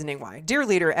reasoning why. Dear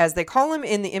leader, as they call him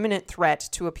in the imminent threat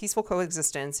to a peaceful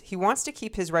coexistence, he wants to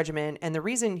keep his regime, and the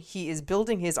reason he is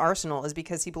building his arsenal is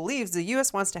because he believes the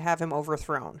U.S. wants to have him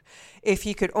overthrown. If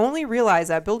he could only realize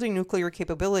that building nuclear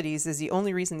capabilities is the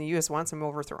only reason the U.S. wants him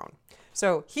overthrown.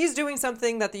 So he's doing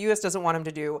something that the U.S. doesn't want him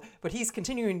to do, but he's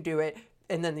continuing to do it,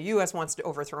 and then the U.S. wants to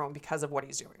overthrow him because of what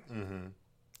he's doing. Mm-hmm.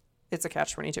 It's a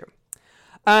catch-22.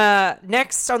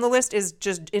 Next on the list is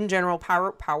just in general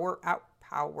power outages.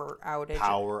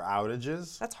 Power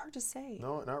outages? That's hard to say.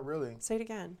 No, not really. Say it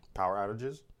again. Power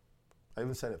outages? I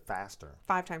even said it faster.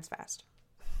 5 times fast.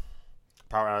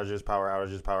 Power outages, power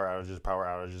outages, power outages, power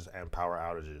outages, and power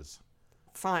outages.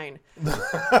 Fine.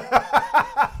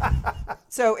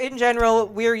 So in general,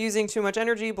 we're using too much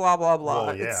energy, blah, blah, blah.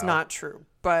 Well, yeah. It's not true.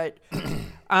 But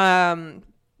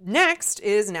next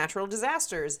is natural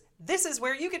disasters. This is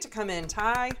where you get to come in,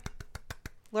 Tyler.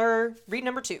 Read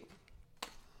number 2.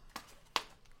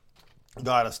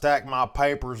 Gotta stack my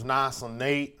papers nice and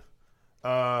neat.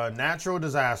 Natural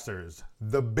disasters.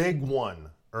 The big one.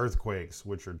 Earthquakes,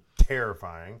 which are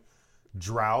terrifying.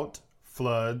 Drought,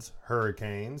 floods,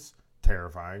 hurricanes,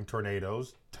 terrifying.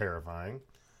 Tornadoes, terrifying.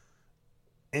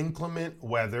 Inclement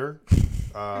weather.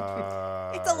 It's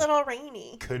a little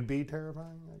rainy. Could be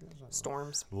terrifying, I guess.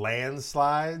 Storms.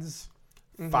 Landslides,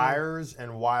 fires,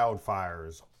 and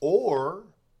wildfires. Or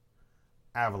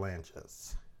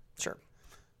avalanches. Sure.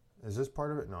 Is this part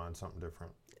of it? No, it's something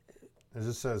different. It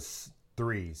just says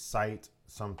 3. Cite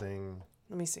something.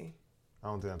 Let me see. I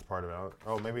don't think that's part of it.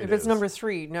 Oh, maybe it is. If it's number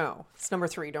 3, no. It's number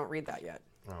 3. Don't read that yet.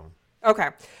 Oh. Okay.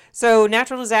 So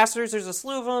natural disasters, there's a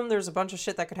slew of them. There's a bunch of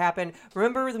shit that could happen.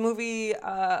 Remember the movie,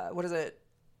 what is it?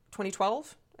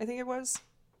 2012, I think it was?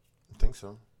 I think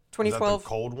so. 2012. Is that the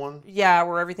cold one? Yeah,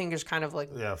 where everything just kind of like...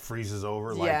 Yeah, freezes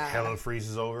over. Yeah. Like hella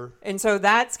freezes over. And so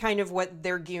that's kind of what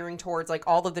they're gearing towards. Like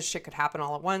all of this shit could happen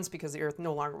all at once because the Earth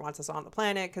no longer wants us on the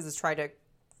planet because it's trying to...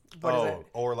 What is it?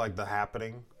 Or like the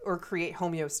happening. Or create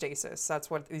homeostasis. That's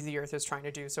what the Earth is trying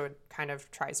to do. So it kind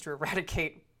of tries to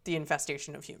eradicate the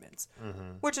infestation of humans,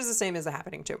 which is the same as the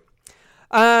happening too.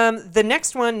 The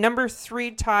next one, number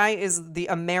 3 tie, is the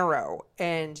Amero.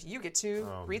 And you get to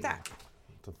read that.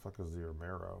 What the fuck is the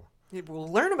Amero? We'll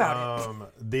learn about it.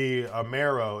 The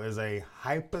Amero is a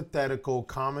hypothetical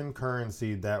common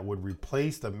currency that would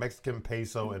replace the Mexican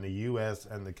peso in the U.S.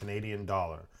 and the Canadian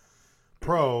dollar.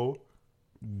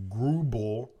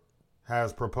 Grubel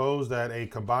has proposed that a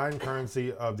combined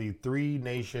currency of the 3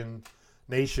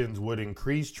 nations would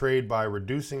increase trade by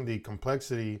reducing the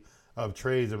complexity of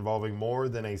trades involving more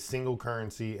than a single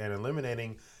currency and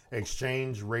eliminating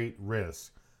exchange rate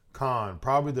risk. Con,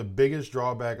 probably the biggest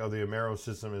drawback of the Amero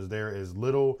system is there is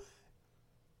little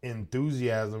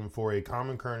enthusiasm for a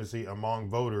common currency among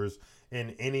voters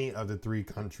in any of the 3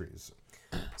 countries.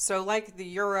 So like the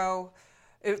euro,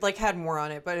 it like had more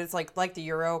on it, but it's like the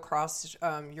euro across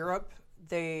Europe.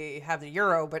 They have the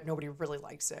euro, but nobody really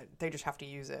likes it. They just have to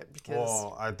use it because...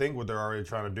 Well, I think what they're already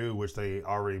trying to do, which they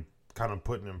already kind of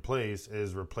putting in place,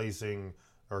 is replacing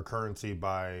our currency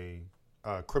by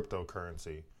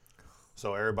cryptocurrency.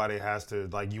 So everybody has to,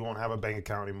 like, you won't have a bank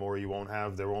account anymore.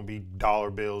 There won't be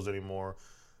dollar bills anymore.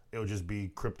 It'll just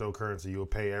be cryptocurrency. You'll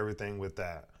pay everything with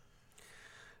that.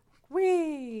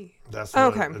 That's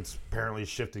what it's apparently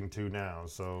shifting to now.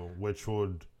 So, which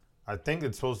would... I think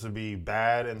it's supposed to be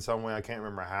bad in some way. I can't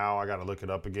remember how. I got to look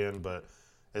it up again, but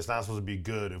it's not supposed to be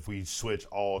good if we switch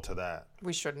all to that.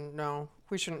 We shouldn't. No,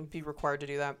 we shouldn't be required to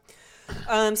do that.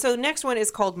 So the next one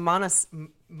is called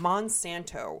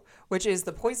Monsanto, which is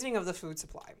the poisoning of the food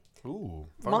supply. Ooh,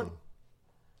 fun.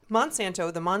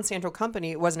 Monsanto, the Monsanto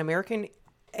company, was an American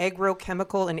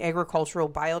agrochemical and agricultural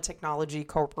biotechnology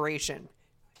corporation.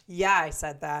 Yeah, I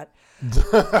said that.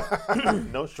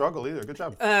 No struggle either. Good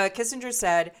job. Kissinger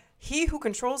said, "He who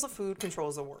controls the food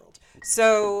controls the world."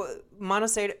 So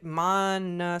Monsanto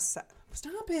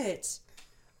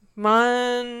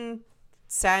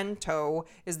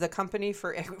is the company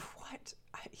for what?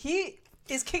 He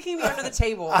is kicking me under the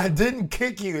table. I didn't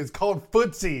kick you. It's called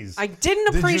footsies. I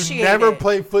didn't appreciate it. Did you never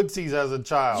play footsies as a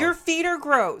child? Your feet are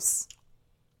gross.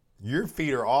 Your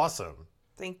feet are awesome.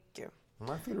 Thank you.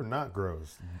 My feet are not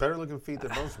gross. Better looking feet than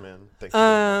most men. Thank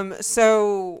you.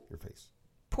 So your face.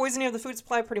 Poisoning of the food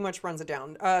supply pretty much runs it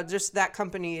down. Just that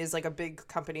company is like a big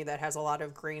company that has a lot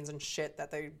of grains and shit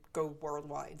that they go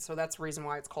worldwide. So that's the reason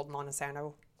why it's called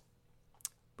Monsanto.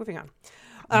 Moving on.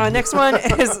 Next one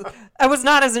is, it was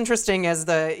not as interesting as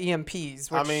the EMPs.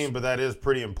 Which, but that is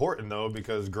pretty important though,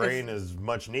 because grain is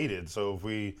much needed. So if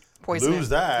we lose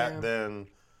that, then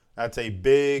that's a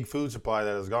big food supply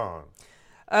that is gone.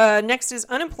 Next is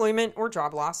unemployment or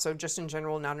job loss. So just in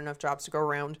general, not enough jobs to go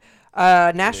around.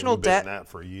 National debt. Been that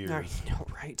for years. I know,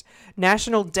 right?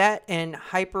 National debt and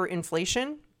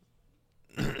hyperinflation.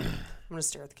 I'm gonna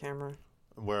stare at the camera.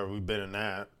 Where we've been in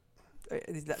that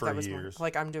for was years.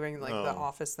 Like I'm doing like the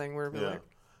office thing where we're like,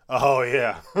 oh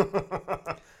yeah.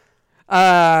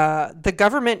 The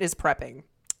government is prepping.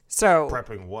 So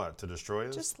prepping what? To destroy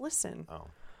us? Just listen. Oh.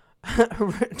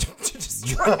 To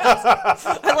destroy us.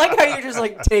 I like how you just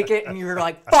like take it and you're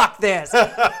like, fuck this.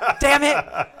 Damn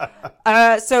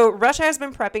it. So Russia has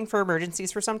been prepping for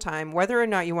emergencies for some time. Whether or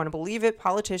not you want to believe it,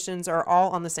 politicians are all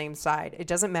on the same side. It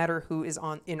doesn't matter who is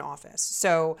in office.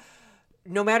 So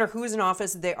no matter who is in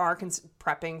office, they are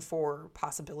prepping for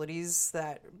possibilities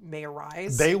that may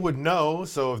arise. They would know.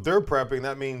 So if they're prepping,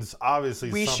 that means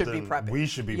obviously we should be prepping. We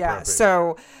should be prepping.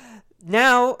 So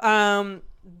now,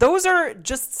 those are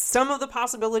just some of the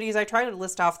possibilities. I try to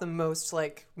list off the most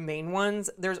like main ones.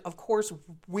 There's of course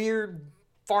weird,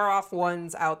 far off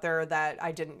ones out there that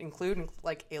I didn't include,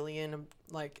 like alien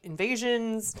like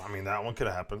invasions. I mean, that one could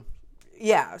have happened.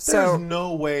 Yeah. So there's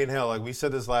no way in hell. Like we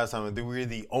said this last time, that we're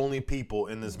the only people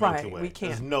in this Milky Way. We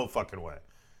can't. There's no fucking way.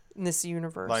 In this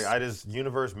universe. Like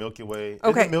universe, Milky Way.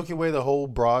 Okay. Isn't Milky Way the whole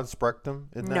broad spectrum?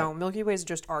 No, Milky Way is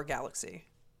just our galaxy.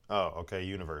 Oh, okay.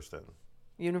 Universe then.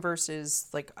 Universe is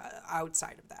like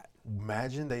outside of that.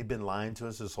 Imagine they've been lying to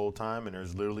us this whole time, and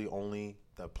there's literally only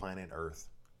the planet Earth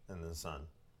and the sun.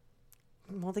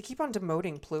 Well, they keep on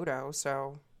demoting Pluto,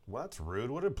 so. Well, that's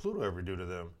rude. What did Pluto ever do to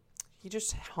them? He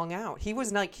just hung out. He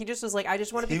just was like, I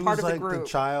just want to be He part was of the like group. the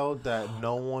child that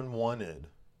no one wanted.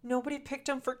 Nobody picked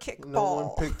him for kickball. No one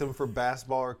picked him for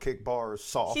basketball or kickball or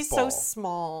softball. He's so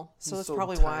small, so that's so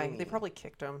probably tiny. why they probably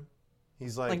kicked him.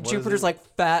 He's like what Jupiter's is like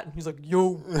fat, and he's like,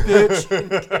 yo, bitch.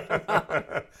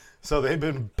 So they've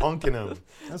been punking him.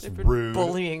 That's They've been rude.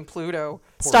 bullying Pluto.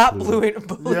 Poor Stop Pluto.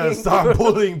 bullying. Yeah, stop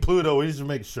bullying Pluto. We should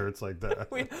make shirts like that.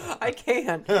 I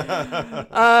can.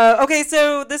 Okay,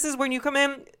 so this is when you come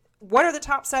in. What are the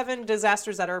top 7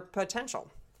 disasters that are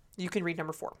potential? You can read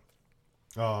number 4.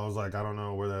 Oh, I was like, I don't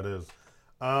know where that is.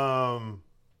 I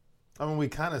mean, we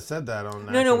kind of said that on.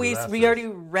 No, we already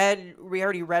read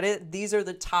it. These are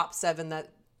the top 7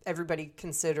 that everybody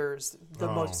considers the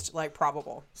most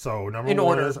probable. So number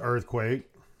 1 is earthquake.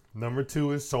 Number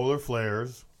 2 is solar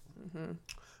flares. Mm-hmm.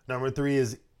 Number 3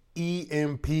 is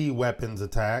EMP weapons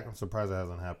attack. I'm surprised that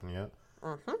hasn't happened yet.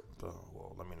 Mm-hmm.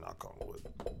 Well, let me knock on wood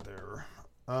there.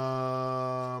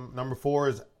 Number 4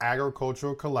 is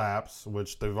agricultural collapse,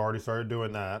 which they've already started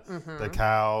doing that. Mm-hmm. The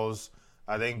cows,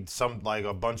 I think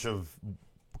a bunch of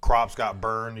crops got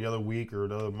burned the other week or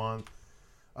the other month.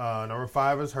 Number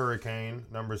 5 is hurricane.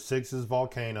 Number 6 is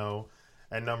volcano.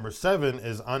 And number 7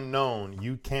 is unknown.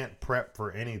 You can't prep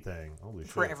for anything. Holy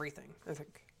shit. For everything, I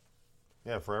think.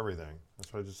 Yeah, for everything.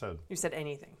 That's what I just said. You said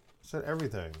anything. I said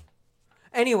everything.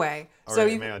 Anyway,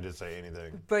 maybe I did say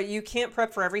anything. But you can't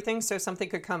prep for everything, so something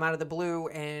could come out of the blue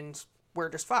and we're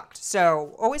just fucked.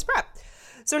 So always prep.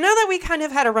 So now that we kind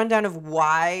of had a rundown of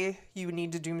why you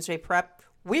need to doomsday prep,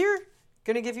 we're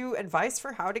going to give you advice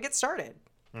for how to get started.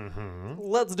 Mm-hmm.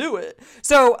 Let's do it.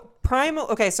 So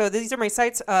so these are my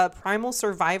sites, Primal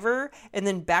Survivor and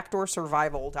then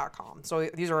backdoorsurvival.com. So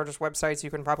these are just websites.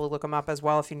 You can probably look them up as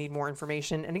well if you need more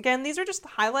information. And again, these are just the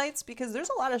highlights because there's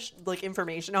a lot of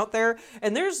information out there,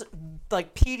 and there's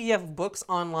PDF books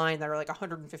online that are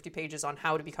 150 pages on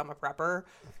how to become a prepper.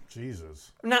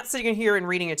 Jesus. I'm not sitting here and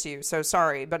reading it to you, so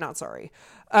sorry, but not sorry.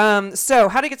 So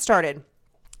how to get started.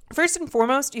 First and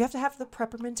foremost, you have to have the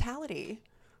prepper mentality.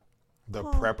 The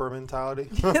prepper mentality?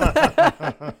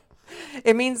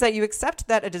 It means that you accept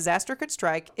that a disaster could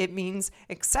strike. It means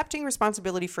accepting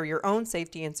responsibility for your own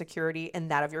safety and security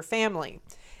and that of your family.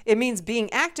 It means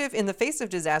being active in the face of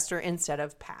disaster instead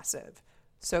of passive.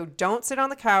 So don't sit on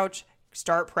the couch.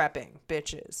 Start prepping,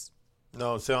 bitches.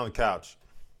 No, sit on the couch.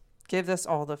 Give us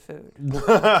all the food.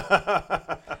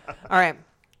 All right.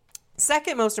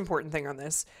 Second most important thing on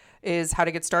this is how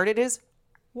to get started is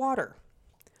water.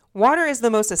 Water is the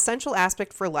most essential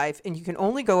aspect for life, and you can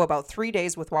only go about 3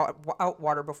 days without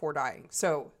water before dying.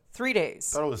 So 3 days.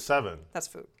 I thought it was 7. That's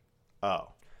food. Oh.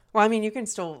 Well, I mean, you can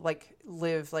still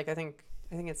live I think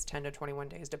it's 10 to 21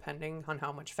 days depending on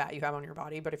how much fat you have on your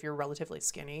body. But if you're relatively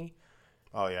skinny.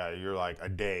 Oh yeah, you're a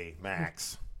day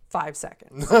max. 5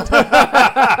 seconds. 5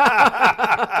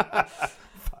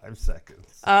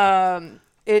 seconds.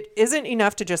 It isn't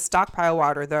enough to just stockpile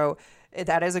water, though.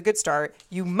 That is a good start.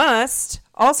 You must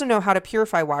also know how to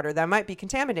purify water that might be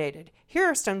contaminated. Here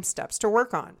are some steps to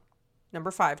work on.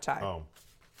 Number 5, Ty. Oh.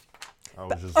 I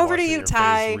was just over to watching you, your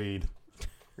Ty. face read.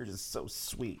 You're just so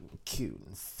sweet and cute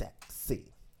and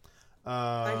sexy.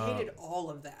 I hated all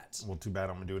of that. Well, too bad.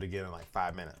 I'm going to do it again in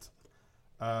 5 minutes.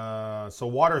 So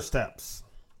water steps.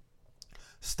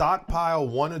 Stockpile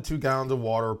 1 to 2 gallons of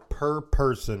water per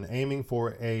person, aiming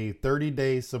for a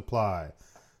 30-day supply.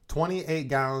 28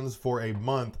 gallons for a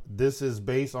month. This is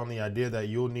based on the idea that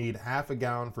you'll need half a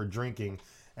gallon for drinking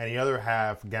and the other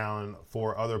half gallon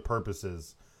for other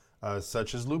purposes,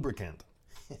 such as lubricant.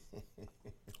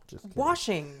 Just kidding.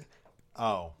 Washing.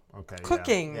 Oh, okay.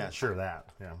 Cooking. Yeah, sure, that.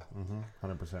 Yeah,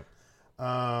 100%.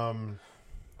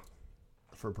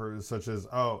 For purposes such as,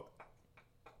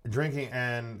 drinking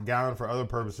and gallon for other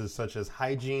purposes such as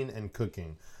hygiene and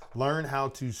cooking. Learn how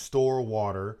to store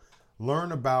water.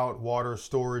 Learn about water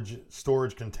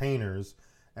storage containers,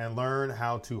 and learn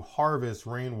how to harvest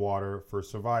rainwater for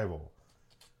survival.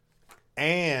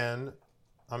 And,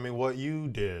 I mean, what you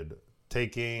did,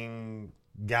 taking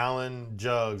gallon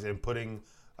jugs and putting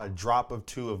a drop of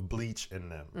 2 of bleach in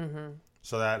them. Mm-hmm.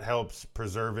 So that helps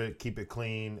preserve it, keep it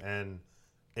clean, and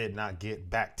it not get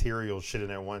bacterial shit in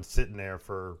there once sitting there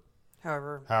for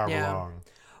however long.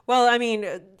 Well, I mean,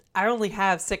 I only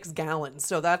have 6 gallons,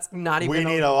 so that's not even... We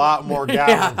need a lot more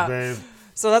gallons, babe.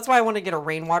 So that's why I want to get a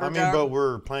rainwater jug. But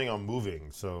we're planning on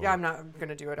moving, so... Yeah, I'm not going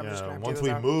to do it. I'm just going to once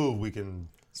we move, we can...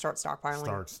 Start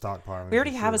stockpiling. We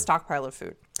already have a stockpile of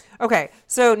food. Okay,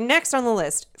 so next on the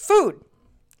list, food.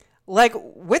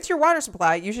 With your water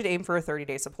supply, you should aim for a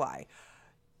 30-day supply.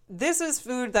 This is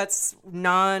food that's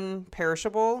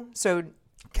non-perishable, so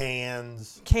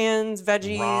Cans,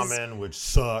 veggies, ramen, which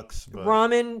sucks.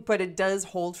 But it does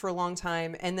hold for a long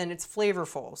time, and then it's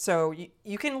flavorful. So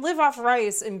you can live off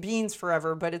rice and beans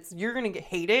forever, but you're gonna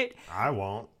hate it. I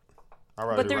won't. I'd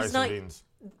rather do rice and beans.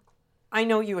 I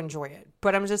know you enjoy it,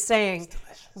 but I'm just saying,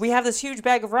 we have this huge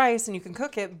bag of rice and you can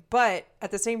cook it, but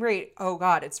at the same rate, oh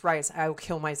God, it's rice. I will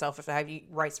kill myself if I eat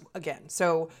rice again.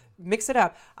 So mix it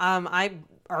up. I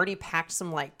already packed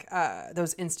some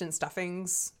those instant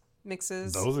stuffings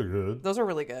mixes. Those are good. Those are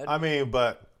really good. I mean,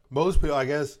 but most people, I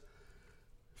guess,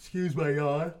 excuse my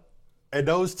God. At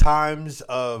those times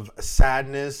of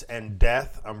sadness and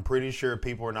death, I'm pretty sure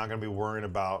people are not going to be worrying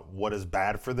about what is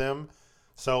bad for them.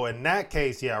 So in that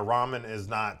case, yeah, ramen is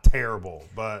not terrible,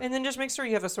 but... And then just make sure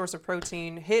you have a source of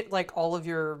protein. Hit all of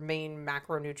your main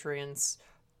macronutrients,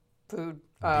 food.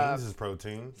 Beans is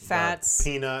protein. Fats.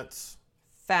 Peanuts.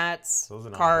 Fats, those are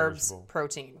carbs,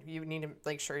 protein. You need to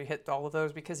make sure you hit all of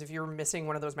those because if you're missing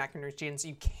one of those macronutrients,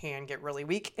 you can get really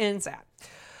weak and sad.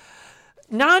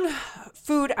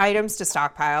 Non-food items to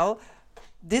stockpile.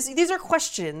 These are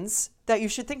questions that you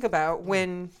should think about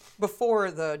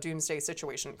before the doomsday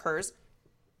situation occurs.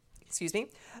 Excuse me.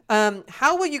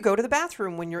 How will you go to the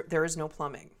bathroom when there is no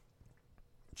plumbing?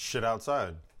 Shit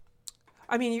outside.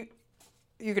 I mean,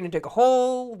 you're going to dig a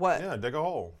hole? What? Yeah, dig a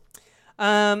hole.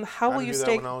 How will you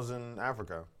stay? When I was in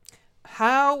Africa.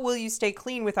 How will you stay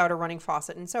clean without a running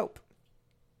faucet and soap?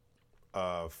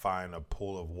 Find a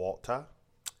pool of water.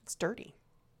 It's dirty.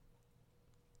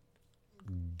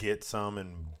 Get some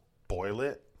and boil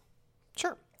it.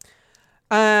 Sure.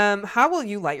 How will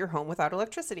you light your home without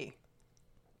electricity?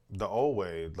 The old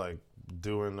way, like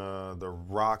doing the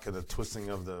rock and the twisting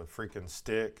of the freaking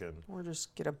stick, or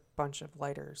just get a bunch of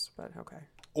lighters. But okay.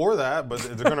 Or that, but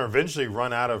they're going to eventually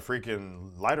run out of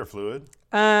freaking lighter fluid.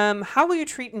 How will you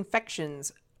treat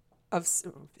infections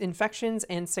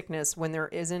and sickness when there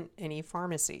isn't any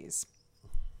pharmacies?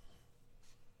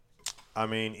 I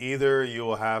mean, either you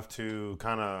will have to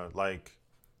kind of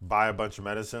buy a bunch of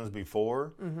medicines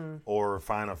before, or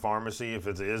find a pharmacy if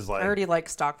it is I already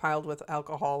stockpiled with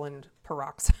alcohol and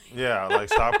peroxide. Yeah,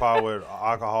 stockpile with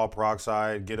alcohol,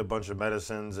 peroxide, get a bunch of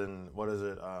medicines and what is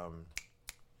it?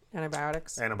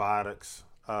 Antibiotics.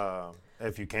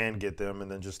 If you can get them,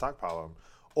 and then just stockpile them.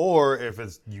 Or if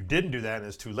you didn't do that and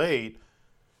it's too late,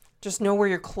 just know where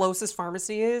your closest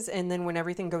pharmacy is, and then when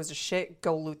everything goes to shit,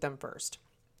 go loot them first.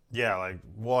 Yeah,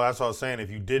 that's what I was saying. If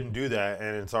you didn't do that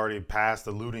and it's already past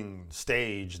the looting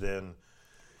stage, then...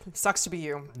 It sucks to be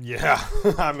you. Yeah.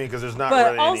 I mean, because there's not really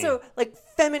any... But also,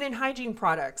 feminine hygiene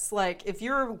products. If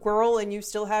you're a girl and you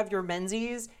still have your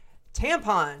Menzies,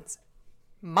 tampons,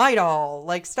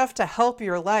 Midol, stuff to help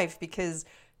your life, because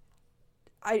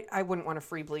I wouldn't want to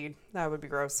free bleed. That would be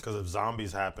gross. Because if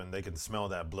zombies happen, they can smell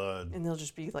that blood. And they'll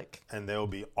just be And they'll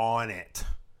be on it,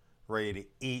 ready to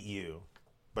eat you,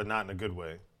 but not in a good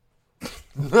way.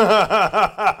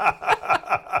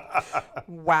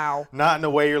 Wow. Not in a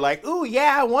way you're like, ooh,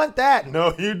 yeah, I want that.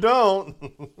 No, you don't.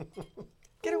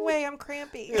 Get away, I'm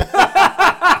crampy.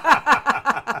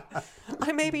 I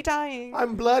may be dying.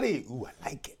 I'm bloody. Ooh, I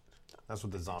like it. That's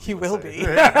what the zombie will say. Be.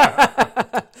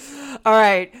 All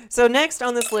right. So next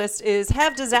on this list is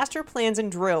have disaster plans and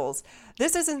drills.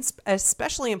 This is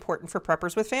especially important for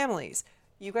preppers with families.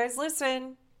 You guys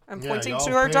listen. I'm pointing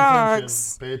to our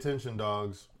dogs. Pay attention,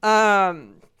 dogs. Yeah,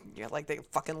 they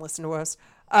fucking listen to us.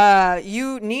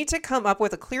 You need to come up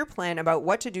with a clear plan about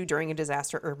what to do during a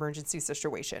disaster or emergency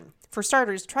situation. For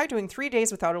starters, try doing 3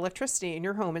 days without electricity in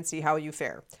your home and see how you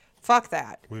fare. Fuck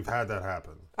that. We've had that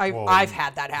happen. I've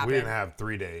had that happen. We didn't have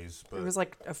 3 days. But it was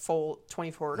a full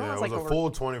 24. No, it was a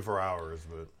full 24 hours.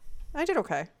 But I did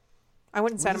okay. I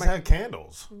went and sat in my... had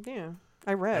candles. Yeah.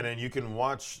 I read. And then you can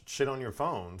watch shit on your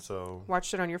phone, so... Watch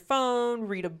shit on your phone,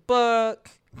 read a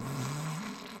book.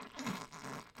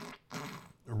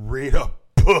 Read a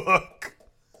book?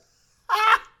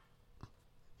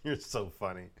 You're so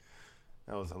funny.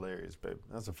 That was hilarious, babe.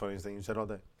 That's the funniest thing you said all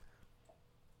day.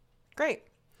 Great.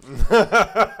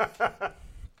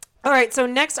 All right, so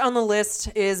next on the list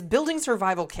is building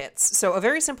survival kits. So a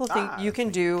very simple thing you can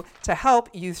do to help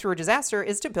you through a disaster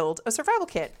is to build a survival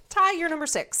kit. Ty, you're number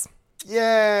 6.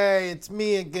 Yay, it's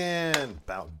me again.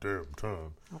 About damn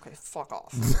time. Okay, fuck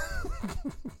off.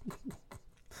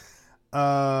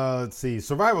 Let's see.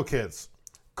 Survival kits.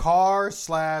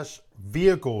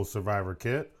 Car/vehicle survivor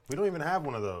kit. We don't even have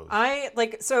one of those.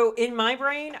 So in my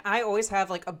brain, I always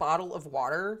have a bottle of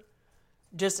water.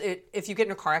 If you get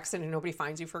in a car accident and nobody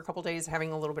finds you for a couple days,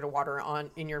 having a little bit of water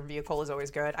in your vehicle is always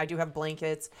good. I do have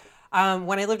blankets.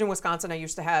 When I lived in Wisconsin, I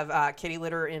used to have kitty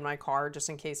litter in my car just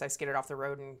in case I skidded off the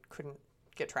road and couldn't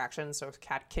get traction. So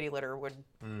kitty litter would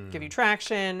give you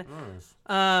traction. Nice.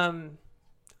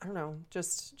 I don't know,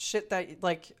 just shit that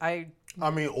like I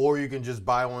mean, or you can just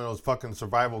buy one of those fucking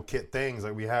survival kit things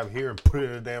like we have here and put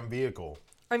it in a damn vehicle.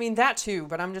 I mean, that too,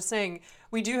 but I'm just saying,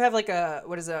 we do have like I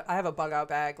have a bug out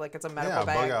bag, like it's a medical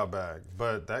bag. Yeah, bug out bag.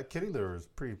 But that kitty litter is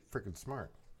pretty freaking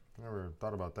smart. I never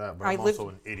thought about that, but I'm also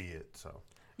an idiot, so.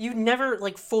 You never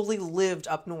like fully lived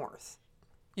up north.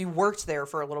 You worked there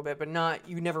for a little bit, but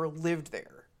you never lived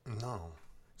there. No.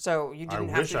 So you didn't have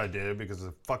to. I wish I did because I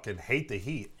fucking hate the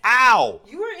heat. Ow!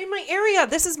 You were in my area.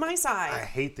 This is my side. I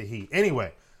hate the heat.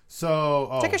 Anyway,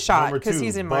 so take a shot because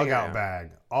he's in my area. Bug out bag,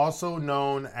 also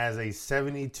known as a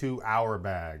 72-hour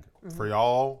bag. For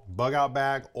y'all, bug out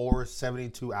bag or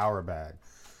 72-hour bag.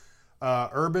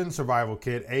 Urban survival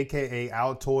kit, aka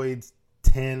Altoids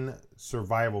 10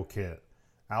 survival kit.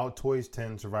 Altoids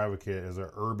 10 survival kit is an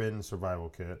urban survival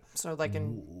kit. So like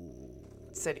in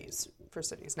cities, for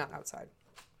cities, not outside.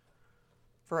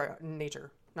 For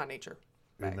nature, not nature.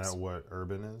 Bags. Isn't that what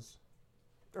urban is?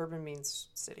 Urban means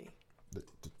city.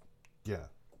 Yeah.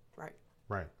 Right.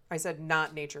 Right. I said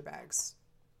not nature bags.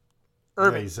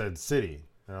 Urban. Yeah, you said city.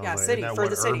 Yeah, city for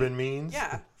the city. Urban means?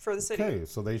 Yeah, for the city. Okay,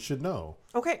 so they should know.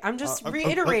 Okay, I'm just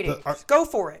reiterating. Go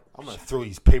for it. I'm going to throw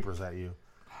these papers at you.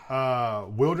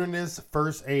 Wilderness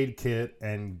first aid kit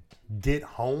and get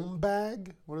home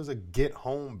bag. What is a get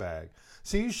home bag?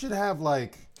 So you should have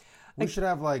we should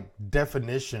have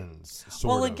definitions.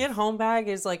 Well, a get home bag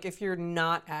is like if you're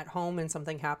not at home and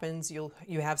something happens, you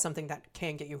have something that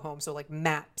can get you home. So like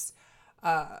maps,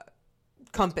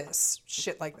 compass,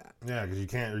 shit like that. Yeah, because you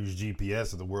can't use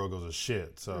GPS if the world goes to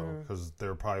shit. So because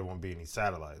there probably won't be any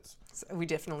satellites. So we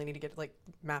definitely need to get like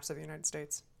maps of the United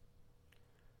States.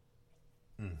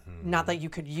 Mm-hmm. Not that you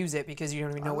could use it because you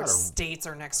don't even know which states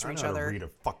are next to each other. Read a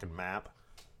fucking map.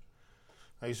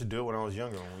 I used to do it when I was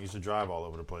younger. When we used to drive all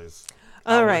over the place.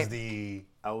 All right.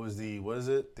 I was the what is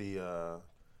it? The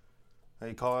how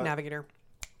you call it? Navigator.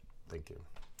 Thank you.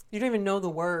 You don't even know the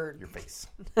word. Your face.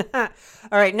 All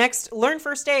right. Next, learn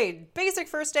first aid. Basic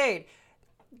first aid.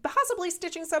 Possibly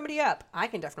stitching somebody up. I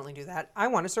can definitely do that. I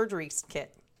want a surgery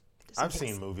kit. I've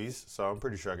seen movies, so I'm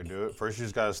pretty sure I can do it. First, you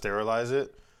just gotta sterilize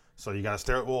it. So you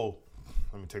gotta Well,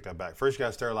 let me take that back. First, you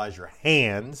gotta sterilize your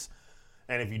hands.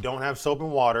 And if you don't have soap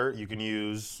and water, you can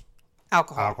use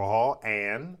alcohol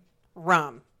and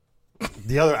rum.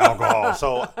 The other alcohol.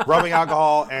 So rubbing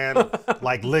alcohol and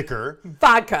like liquor,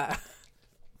 vodka,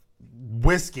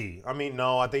 whiskey. I mean,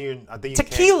 no, I think you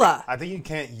tequila. Can't, I think you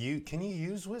can't use. Can you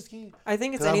use whiskey? I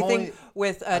think it's anything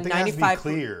with a 95. It has to be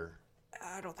clear.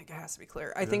 I don't think it has to be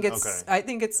clear. I think it's. Okay. I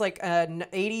think it's like an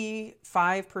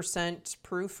 85%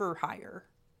 proof or higher.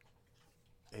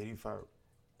 85.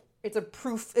 It's a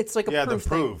proof. It's like a proof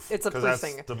thing. It's a proof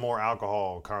thing. The more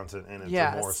alcohol content in it,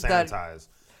 the more sanitized.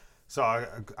 So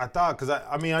I thought, because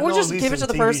I mean, I know at least in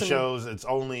TV shows, it's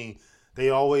only, they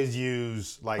always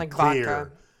use like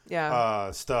clear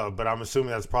stuff, but I'm assuming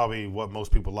that's probably what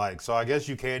most people like. So I guess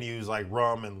you can use like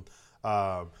rum and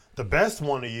the best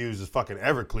one to use is fucking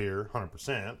Everclear,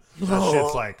 100%. That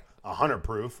shit's like 100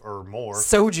 proof or more.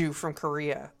 Soju from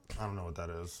Korea. I don't know what that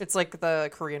is. It's like the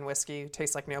Korean whiskey. It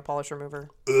tastes like nail polish remover.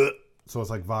 So it's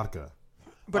like vodka.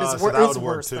 But it's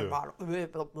worse than bottle.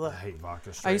 I hate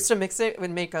vodka straight. I used to mix it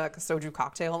and make a soju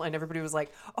cocktail, and everybody was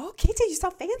like, "Oh, Katie, you so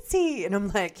fancy!" And I'm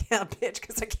like, "Yeah, bitch,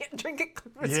 because I can't drink it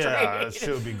straight." Yeah, that shit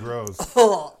would be gross.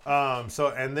 So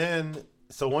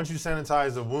once you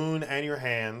sanitize the wound and your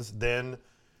hands, then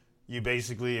you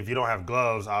basically, if you don't have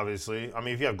gloves, obviously, I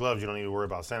mean, if you have gloves, you don't need to worry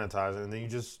about sanitizing, and then you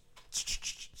just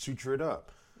suture it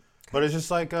up. But it's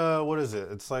just like, what is it?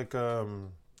 It's like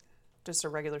just a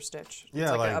regular stitch. Yeah,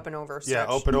 it's like an up and over stitch. Yeah,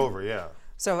 up and over, yeah.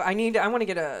 So I want to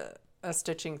get a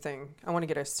stitching thing. I want to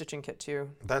get a stitching kit too.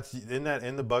 Isn't that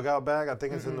in the bug out bag? I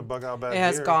think it's in the bug out bag. It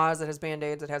has gauze, it has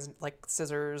band-aids, it has like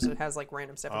scissors, it has like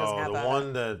random stuff. It doesn't have that. The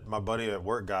one that my buddy at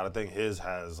work got, I think his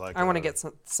has like I want to get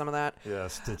some of that. Yeah,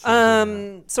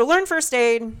 stitching. So learn first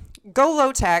aid, go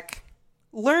low tech,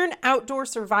 learn outdoor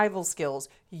survival skills.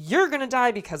 You're going to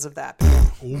die because of that.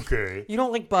 Okay. You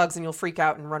don't like bugs and you'll freak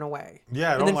out and run away.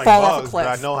 Yeah, I don't like bugs, but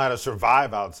I know how to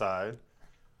survive outside.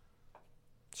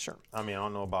 Sure. I mean, I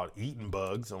don't know about eating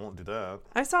bugs. I won't do that.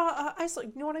 I saw.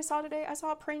 You know what I saw today? I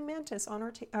saw a praying mantis on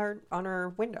our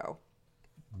window.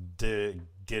 Did it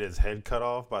get his head cut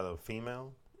off by the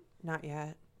female? Not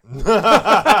yet. It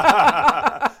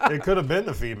could have been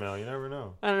the female. You never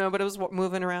know. I don't know, but it was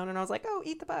moving around, and I was like, "Oh,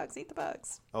 eat the bugs! Eat the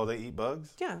bugs!" Oh, they eat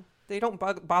bugs? Yeah, they don't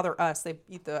bother us. They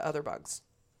eat the other bugs.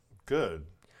 Good.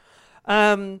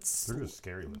 They're just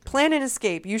scary looking. Plan and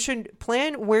escape. You should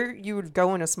plan where you would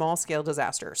go in a small scale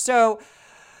disaster. So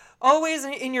always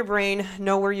in your brain,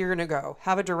 know where you're going to go.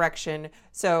 Have a direction.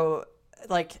 So,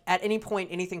 like, at any point,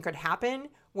 anything could happen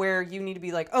where you need to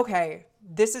be like, okay,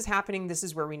 this is happening. This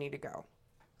is where we need to go.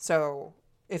 So,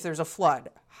 if there's a flood,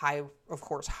 of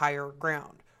course, higher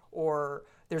ground. Or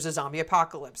there's a zombie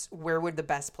apocalypse, where would the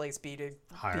best place be to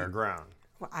Higher ground.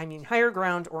 Well, I mean, higher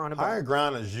ground or on a boat. Higher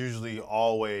ground is usually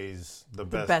always the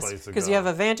best place to go. Because you have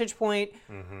a vantage point,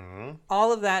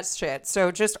 all of that shit.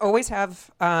 So just always have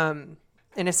an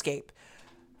escape.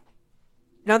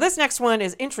 Now, this next one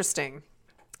is interesting.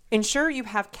 Ensure you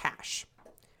have cash.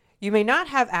 You may not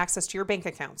have access to your bank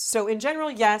accounts. So in general,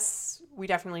 yes, we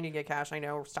definitely need to get cash. I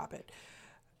know, stop it.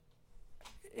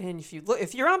 And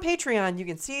if you're on Patreon, you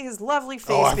can see his lovely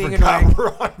face being annoying.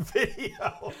 We're on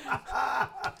video.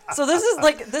 So this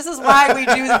is why we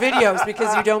do the videos,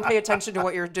 because you don't pay attention to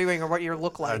what you're doing or what you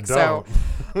look like. I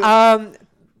don't.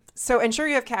 So ensure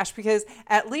you have cash, because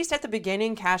at least at the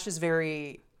beginning, cash is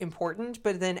very important.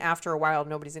 But then after a while,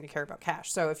 nobody's going to care about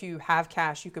cash. So if you have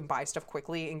cash, you can buy stuff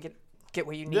quickly and get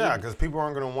what you need. Yeah, because people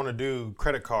aren't going to want to do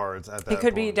credit cards at that point. It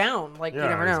could be down. Like, you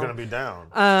never know. It's going to be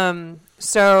down.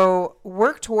 So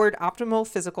work toward optimal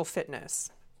physical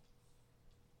fitness.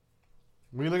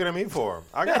 What are you looking at me for?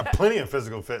 I got plenty of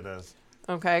physical fitness.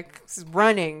 Okay.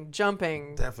 Running,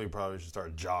 jumping. Definitely probably should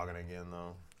start jogging again,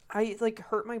 though. I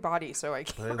hurt my body, so I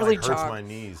can't It really hurts jog. my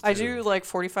knees, too. I do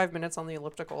 45 minutes on the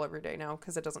elliptical every day now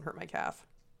because it doesn't hurt my calf.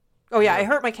 Oh, yeah. I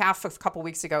hurt my calf a couple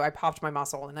weeks ago. I popped my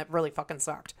muscle, and that really fucking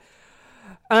sucked.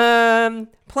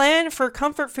 Plan for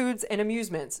comfort foods and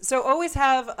amusements. So always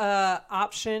have a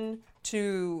option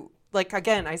to, like,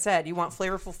 again, I said, you want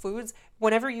flavorful foods.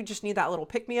 Whenever you just need that little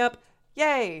pick-me-up,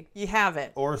 yay, you have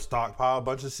it. Or stockpile a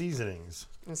bunch of seasonings.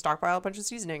 And stockpile a bunch of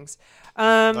seasonings.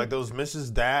 Like those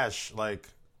Mrs. Dash, like,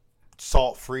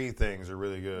 salt-free things are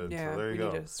really good. Yeah, so there you we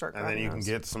go. need to start and then you grabbing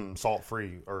can get some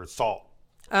salt-free or salt.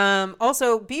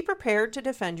 Also, be prepared to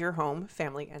defend your home,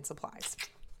 family, and supplies.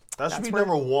 That should be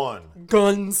number one.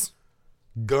 Guns.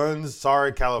 Guns,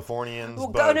 sorry, Californians. Well,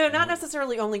 but no, not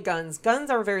necessarily only guns. Guns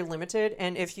are very limited,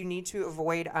 and if you need to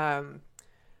avoid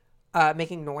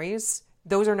making noise,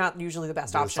 those are not usually the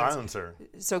best options. A silencer.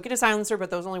 So get a silencer, but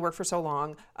those only work for so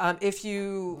long. If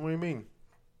you What do you mean?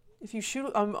 If you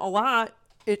shoot a lot,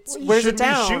 it wears it down.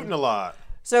 You shouldn't be shooting a lot.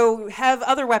 So have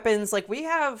other weapons, like we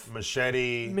have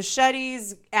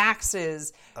machetes,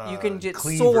 axes. You can get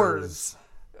cleavers. swords,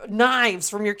 knives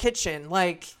from your kitchen,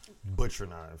 like butcher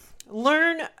knife.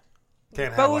 Learn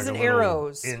Can't bows have and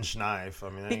arrows. Inch knife. I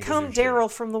mean, become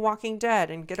Daryl from The Walking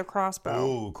Dead and get a crossbow.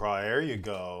 Ooh, there you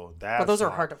go. But those are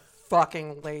hard to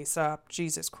fucking lace up.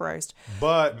 Jesus Christ.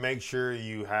 But make sure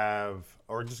you have,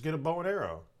 or just get a bow and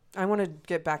arrow. I want to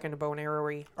get back into bow and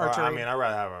archery. I mean, I'd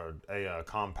rather have a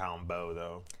compound bow,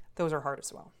 though. Those are hard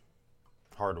as well.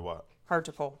 Hard to what? Hard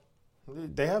to pull.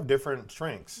 They have different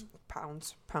strengths.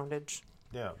 Poundage.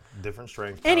 Yeah, different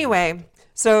strengths. Anyway,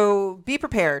 so be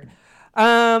prepared.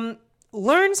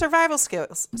 Learn survival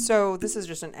skills. So this is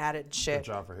just an added shit. Good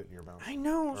job for hitting your mouse. I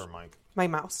know. Or mic. My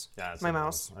mouse. Yeah, it's my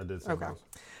mouse. I did say okay. mouse.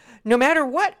 No matter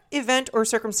what event or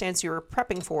circumstance you are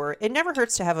prepping for, it never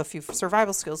hurts to have a few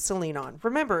survival skills to lean on.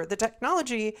 Remember, the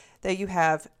technology that you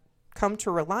have come to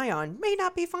rely on may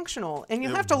not be functional, and you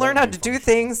have to learn how to do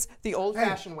things the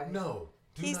old-fashioned way. No,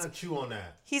 do not chew on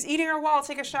that. He's eating our wall.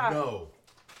 Take a shot. No.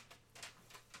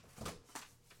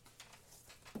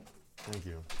 Thank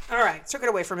you. All right, took it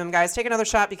away from him, guys. Take another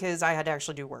shot because I had to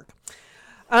actually do work.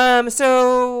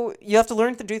 So you have to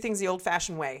learn to do things the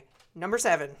old-fashioned way. Number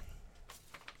 7.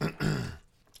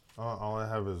 All I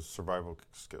have is survival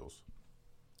skills.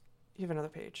 You have another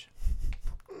page.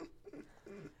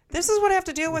 This is what I have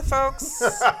to deal with, folks.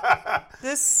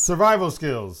 This survival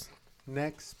skills.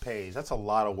 Next page. That's a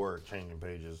lot of work changing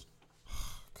pages.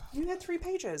 You had 3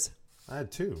 pages. I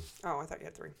had 2. Oh, I thought you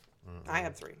had 3. I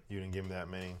had 3. You didn't give me that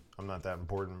many. I'm not that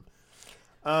important.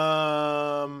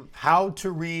 How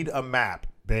to read a map,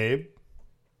 babe.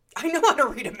 I know how to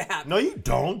read a map. No, you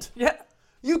don't. Yeah.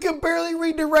 You can barely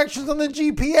read directions on the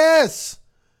GPS.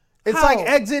 It's How? like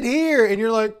exit here, and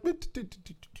you're like.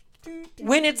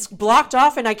 When it's blocked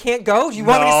off and I can't go, you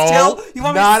want me to still? You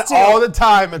want me to not still? all the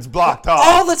time. It's blocked off.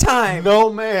 All the time.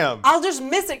 No, ma'am. I'll just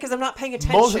miss it because I'm not paying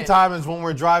attention. Most of the time is when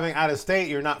we're driving out of state.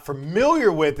 You're not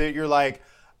familiar with it. You're like,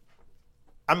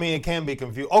 I mean, it can be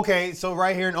confused. Okay, so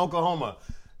right here in Oklahoma,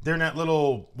 they're in that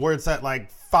little where it's at like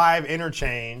 5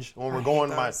 interchange when we're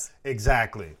going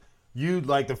exactly. You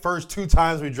like the first 2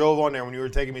 times we drove on there when you were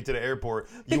taking me to the airport,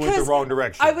 you went the wrong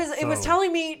direction. It was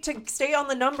telling me to stay on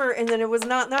the number, and then it was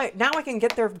not. Now I can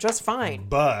get there just fine.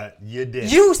 But you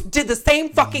did. You did the same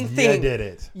fucking thing. You did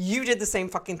it. You did the same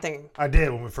fucking thing. I did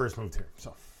when we first moved here.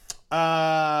 So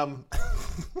Um,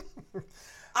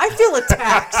 I feel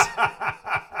attacked.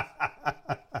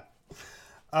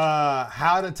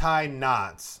 How to tie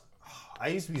knots. I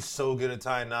used to be so good at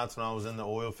tying knots when I was in the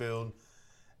oil field.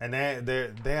 And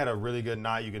they had a really good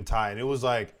knot you can tie. And it was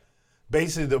like,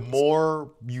 basically, the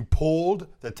more you pulled,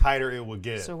 the tighter it would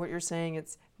get. So what you're saying,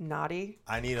 it's knotty?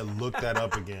 I need to look that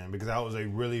up again because that was a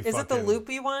really Is it the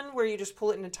loopy one where you just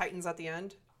pull it and it tightens at the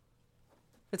end?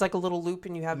 It's like a little loop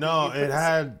and you have... No, it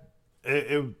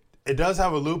does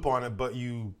have a loop on it, but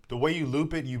the way you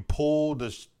loop it, you pull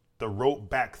the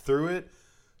rope back through it.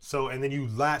 So, and then you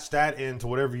latch that into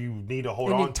whatever you need to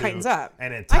hold on to. And it tightens up.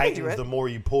 And it tightens the more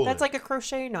you pull That's it. like a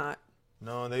crochet knot.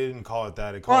 No, they didn't call it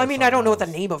that. Well, I mean, I don't know what the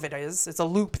name of it is. It's a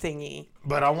loop thingy.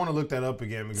 But I want to look that up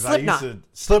again because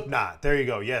Slipknot. There you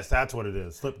go. Yes, that's what it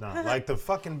is. Slipknot. Like the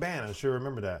fucking band. I sure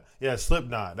remember that. Yeah,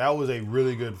 Slipknot. That was a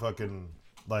really good fucking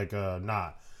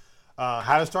knot.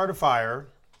 How to start a fire.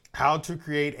 How to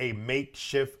create a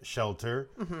makeshift shelter.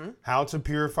 Mm-hmm. How to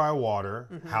purify water.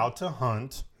 Mm-hmm. How to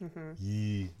hunt. Mm-hmm.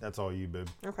 Yee. That's all you, babe.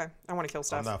 Okay. I want to kill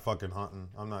stuff. I'm not fucking hunting.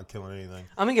 I'm not killing anything.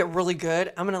 I'm going to get really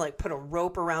good. I'm going to like put a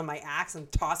rope around my axe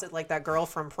and toss it like that girl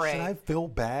from Prey. Should I feel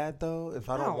bad though if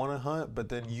I don't want to hunt, but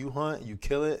then you hunt, you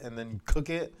kill it, and then you cook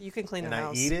it? You can clean the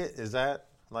house. And I eat it? Is that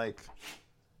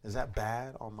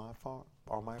bad on my part?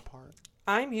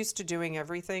 I'm used to doing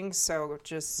everything, so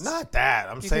just... Not that.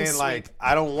 I'm saying, like,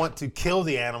 I don't want to kill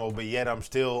the animal, but yet I'm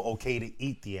still okay to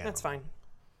eat the animal. That's fine.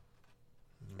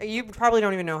 You probably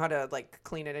don't even know how to, like,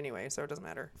 clean it anyway, so it doesn't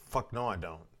matter. Fuck no, I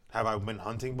don't. Have I been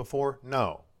hunting before?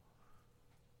 No.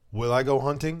 Will I go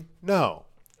hunting? No.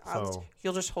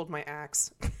 You'll just hold my axe.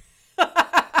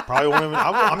 Probably won't even...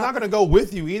 I'm not going to go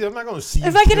with you either. I'm not going to see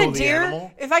you kill the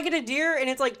animal. If I get a deer and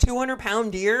it's like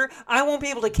 200-pound deer, I won't be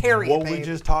able to carry it, What we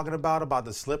just talking about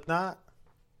the slip knot?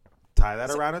 Tie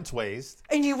that around its waist.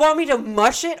 And you want me to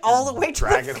mush it all the way to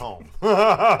drag it home.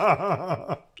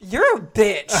 You're a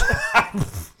bitch.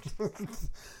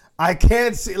 I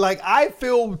can't see, like, I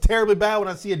feel terribly bad when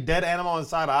I see a dead animal on the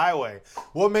side of the highway.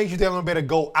 What makes you think I'm going to be able to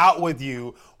go out with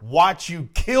you, watch you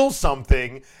kill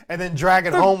something, and then drag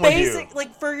it home with you?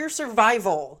 Like, for your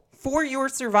survival,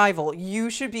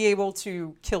 you should be able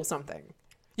to kill something.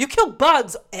 You kill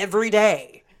bugs every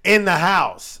day. In the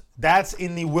house. That's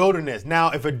in the wilderness. Now,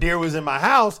 if a deer was in my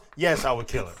house, yes, I would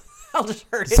kill it. I'll just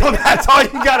hurt it. So that's all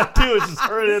you got to do is just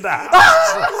hurt it in the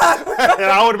house. And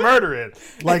I would murder it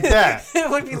like that. It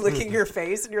would be licking your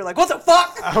face and you're like, what the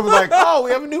fuck? I'm like, oh,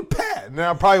 we have a new pet. And then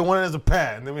I probably want it as a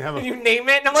pet. And then we have and you name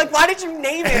it. And I'm like, why did you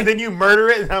name it? And then you murder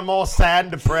it and I'm all sad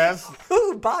and depressed.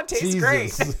 Ooh, Bob tastes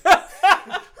great.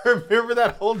 Remember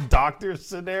that whole doctor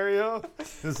scenario?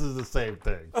 This is the same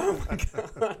thing. Oh my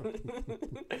God.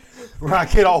 Where I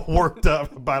get all worked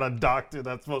up about a doctor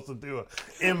that's supposed to do an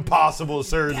impossible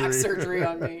surgery. Back surgery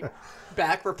on me.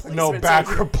 Back replacement No,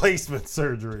 back replacement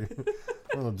surgery.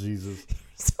 Oh, Jesus.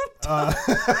 I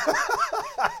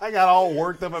got all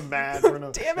worked up and mad for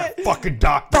no damn it. Fucking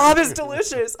doctor. Bob is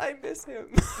delicious. I miss him.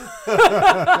 There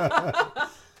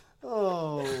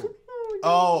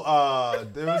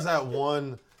was that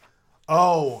one.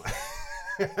 So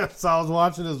I was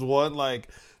watching this one like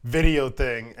video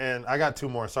thing, and I got two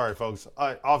more. Sorry, folks.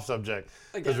 Off subject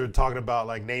because we're talking about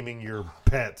like naming your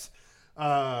pets.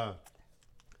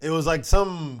 It was like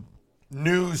some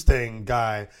news thing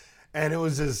guy, and it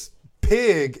was this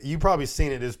pig. You probably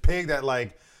seen it. This pig that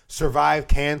like survived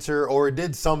cancer or it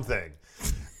did something.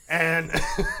 And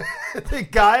the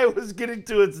guy was getting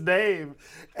to its name,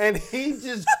 and he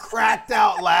just cracked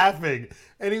out laughing.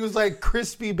 And he was like,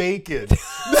 crispy bacon.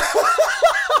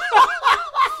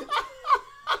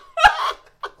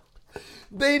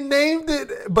 They named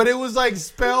it, but it was like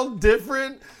spelled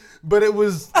different, but it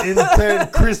was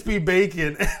instead crispy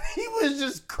bacon. And he was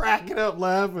just cracking up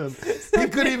laughing. He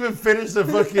couldn't even finish the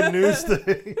fucking news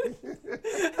thing.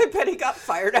 I bet he got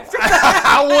fired after that.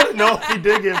 I wouldn't know if he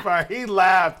did get fired. He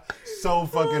laughed so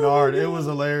fucking hard. It was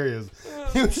hilarious.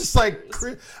 He was just like,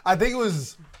 I think it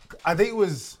was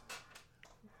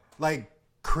like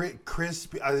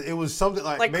crispy. It was something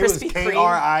like maybe it was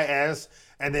KRIS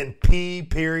and then P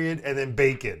period and then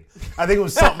bacon. I think it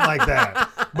was something like that.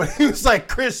 But he was like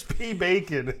crispy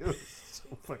bacon. It was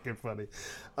so fucking funny.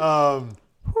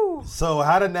 So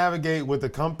how to navigate with a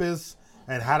compass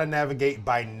and how to navigate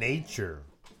by nature.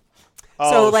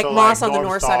 So like moss on the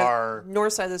north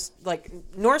side of this, like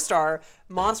North Star,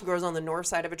 moss grows on the north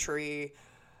side of a tree.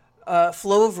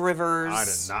 Flow of rivers. I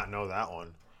did not know that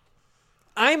one.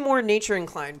 I'm more nature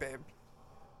inclined, babe.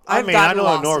 I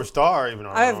know a North Star, even though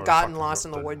I've gotten lost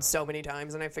in the woods so many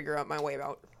times, and I figure out my way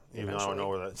out. Even though I don't know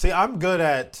where that. See, I'm good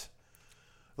at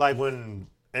like when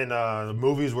in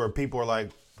movies where people are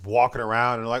like walking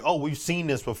around and like, oh, we've seen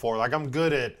this before. Like, I'm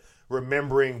good at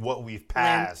remembering what we've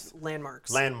passed.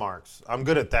 Landmarks. I'm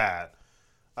good at that.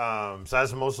 So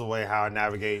that's most of the way how I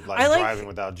navigate driving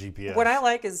without GPS. What I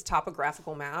like is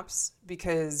topographical maps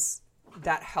because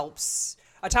that helps.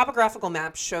 A topographical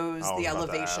map shows the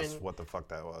elevation. What the fuck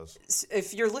that was?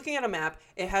 If you're looking at a map,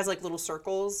 it has like little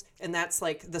circles, and that's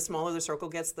like the smaller the circle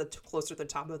gets, the closer to the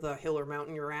top of the hill or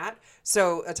mountain you're at.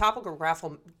 So a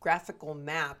topographical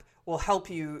map will help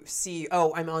you see,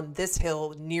 oh, I'm on this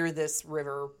hill near this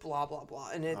river, blah, blah, blah.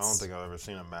 And I don't think I've ever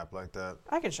seen a map like that.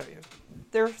 I can show you.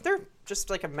 They're just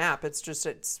like a map.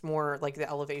 It's more like the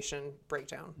elevation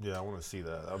breakdown. Yeah, I want to see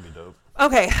that. That would be dope.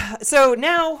 Okay, so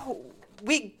now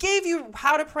we gave you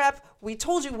how to prep. We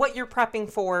told you what you're prepping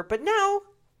for. But now,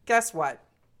 guess what?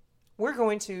 We're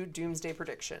going to Doomsday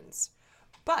predictions.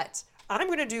 But I'm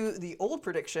going to do the old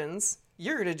predictions.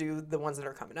 You're going to do the ones that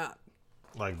are coming up.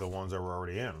 Like the ones that we're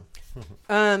already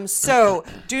in. So,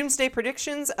 Doomsday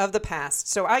predictions of the past.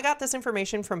 So, I got this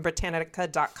information from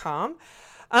Britannica.com.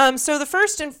 So, the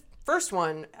first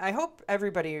one, I hope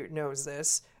everybody knows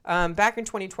this. Back in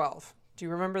 2012. Do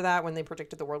you remember that when they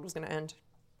predicted the world was going to end?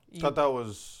 Thought that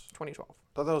was 2012.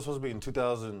 Thought that was supposed to be in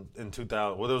 2000.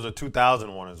 Well, there was a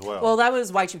 2000 one as well. Well, that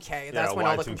was Y2K. That's when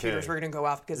all the Y2K. computers were going to go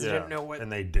off because they didn't know what. And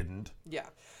they didn't. Yeah.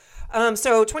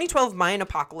 So 2012 Mayan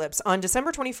apocalypse on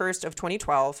December 21st of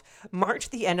 2012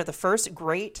 marked the end of the first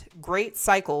great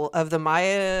cycle of the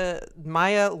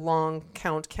Maya long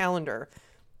count calendar.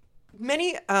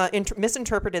 Many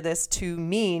misinterpreted this to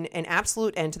mean an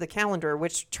absolute end to the calendar,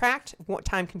 which tracked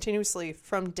time continuously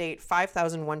from date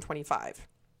 5125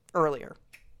 earlier.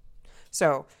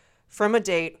 So from a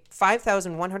date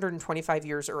 5,125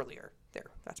 years earlier.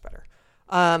 There, that's better.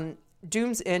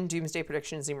 Doomsday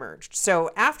predictions emerged.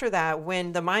 So after that,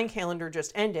 when the Mayan calendar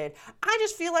just ended, I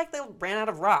just feel like they ran out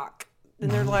of rock. And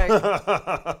they're like,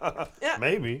 yeah.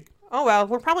 Maybe. Oh, well,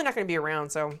 we're probably not going to be around,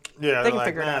 so they can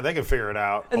figure it out. They can figure it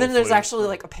out. And then there's actually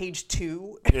like a page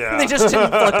 2. Yeah. They just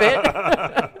didn't flip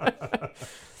it.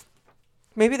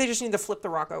 Maybe they just need to flip the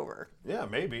rock over. Yeah,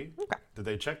 maybe. Okay. Did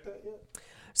they check that yet?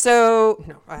 So,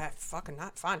 no, I fucking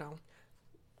not final.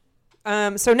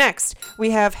 So next,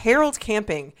 we have Harold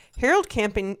Camping. Harold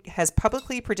Camping has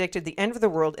publicly predicted the end of the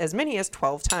world as many as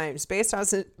 12 times based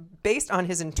on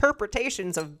his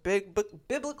interpretations of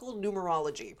biblical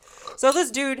numerology. So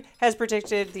this dude has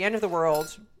predicted the end of the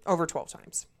world over 12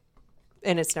 times.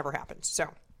 And it's never happened. So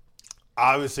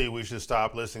obviously, we should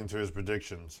stop listening to his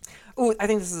predictions. Ooh, I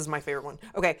think this is my favorite one.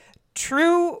 Okay.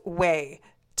 True Way.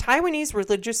 Taiwanese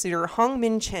religious leader Hong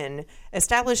Min Chen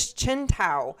established Chen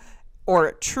Tao,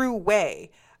 or True Way,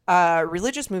 a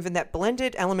religious movement that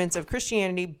blended elements of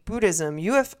Christianity, Buddhism,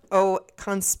 UFO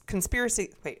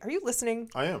conspiracy. Wait, are you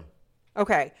listening? I am.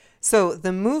 Okay. So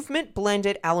the movement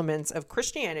blended elements of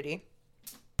Christianity,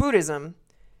 Buddhism,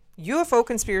 UFO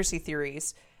conspiracy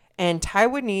theories, and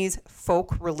Taiwanese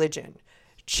folk religion.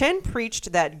 Chen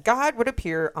preached that God would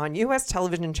appear on U.S.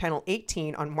 television channel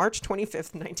 18 on March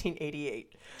 25th,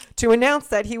 1988, to announce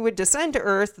that he would descend to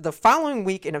Earth the following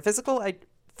week in a physical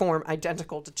form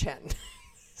identical to Chen.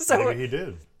 So maybe he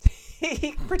did.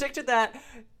 He predicted that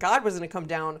God was going to come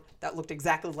down that looked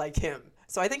exactly like him.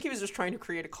 So I think he was just trying to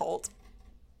create a cult.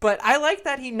 But I like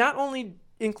that he not only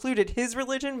included his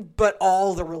religion, but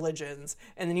all the religions.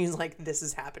 And then he's like, this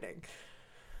is happening.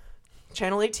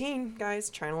 Channel 18, guys.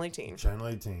 Channel 18. Channel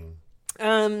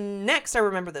 18. Next, I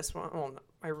remember this one. Well,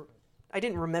 I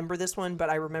didn't remember this one, but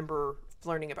I remember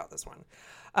learning about this one.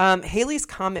 Halley's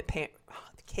Comet Panic.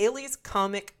 Halley's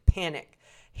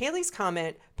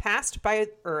Comet passed by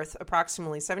Earth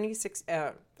approximately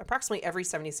every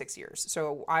 76 years.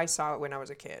 So I saw it when I was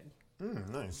a kid.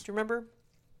 Nice. Do you remember?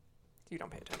 You don't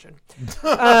pay attention.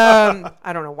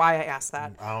 I don't know why I asked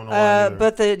that. I don't know why either.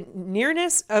 But the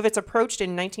nearness of its approach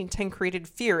in 1910 created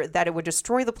fear that it would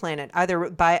destroy the planet, either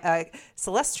by a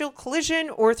celestial collision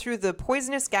or through the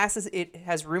poisonous gases it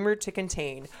has rumored to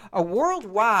contain. A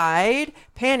worldwide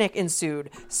panic ensued,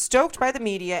 stoked by the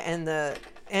media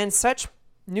and such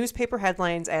newspaper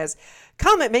headlines as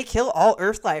 "Comet may kill all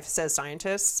Earth life," says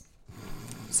scientists.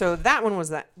 So that one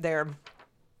was there.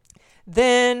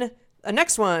 Then the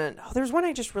next one, there's one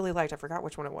I just really liked. I forgot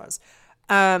which one it was.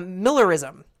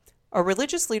 Millerism. A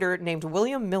religious leader named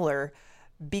William Miller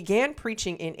began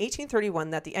preaching in 1831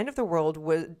 that the end of the world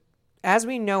would, as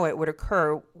we know it, would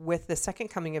occur with the second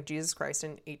coming of Jesus Christ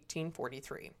in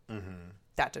 1843.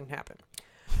 That didn't happen.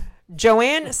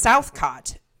 Joanne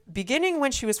Southcott. Beginning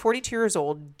when she was 42 years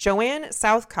old, Joanne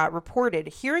Southcott reported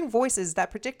hearing voices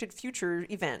that predicted future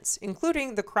events,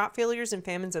 including the crop failures and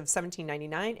famines of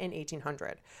 1799 and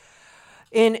 1800.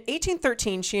 In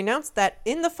 1813, she announced that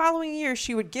in the following year,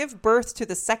 she would give birth to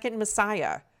the second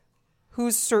Messiah,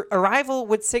 whose arrival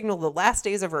would signal the last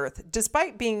days of Earth,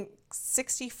 despite being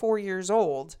 64 years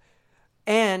old.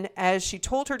 And as she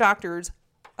told her doctors,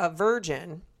 a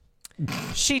virgin,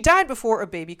 she died before a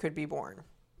baby could be born.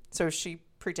 So she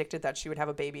predicted that she would have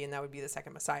a baby and that would be the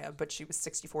second Messiah, but she was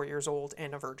 64 years old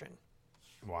and a virgin.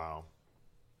 Wow.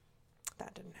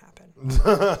 That didn't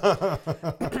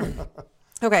happen.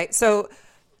 Okay, so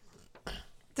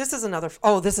this is another...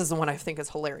 Oh, this is the one I think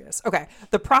is hilarious. Okay,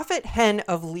 the prophet hen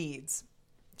of Leeds.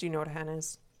 Do you know what a hen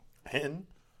is? Hen?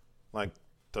 Like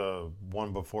the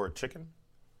one before chicken?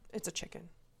 It's a chicken.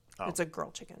 Oh. It's a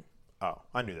girl chicken. Oh,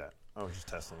 I knew that. I was just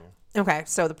testing you. Okay,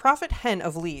 so the prophet hen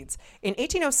of Leeds. In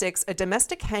 1806, a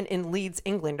domestic hen in Leeds,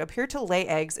 England, appeared to lay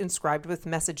eggs inscribed with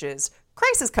messages,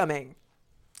 "Christ is coming."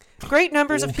 Great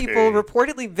numbers of people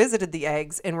reportedly visited the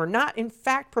eggs and were not, in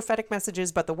fact, prophetic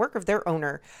messages, but the work of their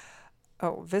owner.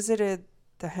 Visited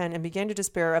the hen and began to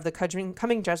despair of the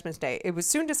coming judgment day. It was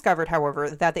soon discovered,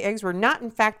 however, that the eggs were not, in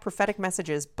fact, prophetic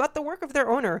messages, but the work of their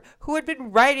owner, who had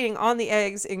been writing on the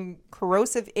eggs in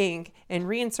corrosive ink and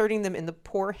reinserting them in the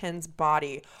poor hen's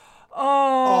body.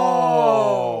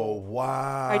 Oh,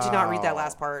 wow. I did not read that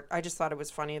last part. I just thought it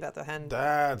was funny that the hen...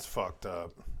 That's fucked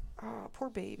up. Oh, poor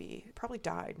baby. It probably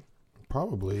died.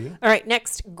 Probably. All right,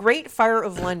 next, Great Fire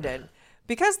of London.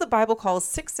 Because the Bible calls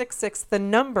 666 the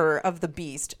number of the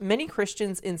beast, many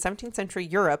Christians in 17th century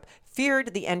Europe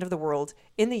feared the end of the world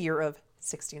in the year of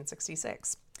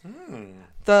 1666.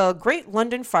 The Great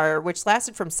London Fire, which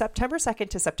lasted from September 2nd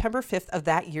to September 5th of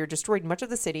that year, destroyed much of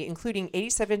the city, including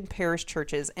 87 parish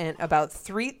churches and about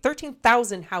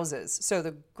 13,000 houses. So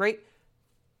the Great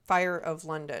Fire of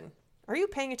London. Are you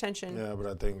paying attention? Yeah, but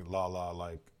I think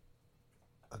Lala,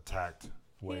 attacked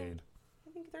Wade.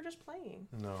 I think they're just playing.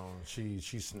 No, she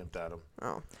snipped at him.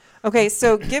 Oh. Okay,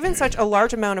 so given such a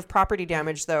large amount of property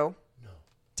damage, though,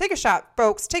 take a shot,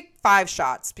 folks. Take 5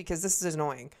 shots because this is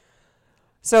annoying.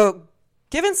 So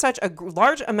given such a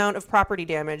large amount of property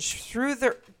damage, through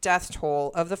the death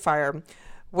toll of the fire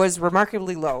was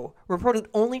remarkably low. Reported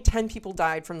only 10 people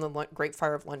died from the Great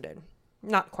Fire of London.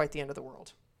 Not quite the end of the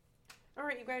world. All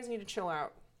right, you guys need to chill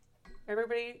out.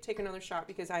 Everybody take another shot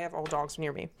because I have all dogs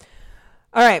near me.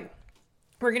 All right.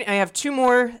 I have 2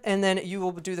 more, and then you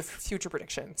will do the future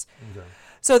predictions. Okay.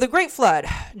 So the Great Flood.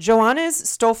 Johannes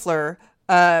Stoffler,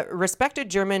 a respected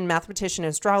German mathematician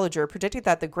and astrologer, predicted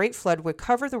that the Great Flood would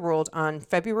cover the world on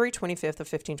February 25th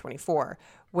of 1524,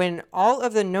 when all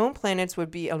of the known planets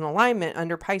would be in alignment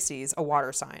under Pisces, a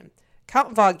water sign.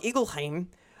 Count von Igelheim,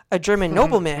 a German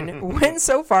nobleman, went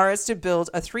so far as to build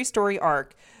a 3-story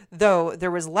ark. Though there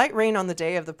was light rain on the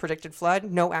day of the predicted flood,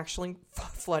 no actually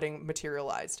flooding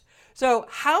materialized. So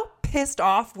how pissed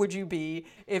off would you be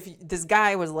if this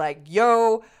guy was like,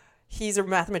 yo, he's a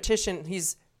mathematician.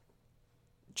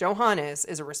 Johannes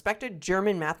is a respected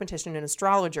German mathematician and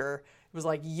astrologer. It was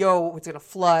like, yo, it's going to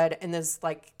flood. And this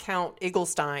Count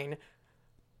Igelstein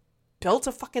built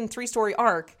a fucking 3-story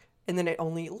ark. And then it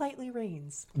only lightly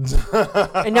rains.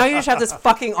 And now you just have this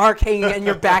fucking ark hanging in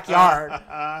your backyard.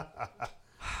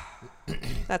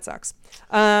 That sucks.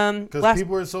 Because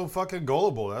people are so fucking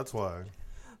gullible, that's why.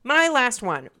 My last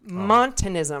one,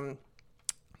 Montanism.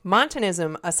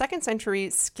 Montanism, a 2nd century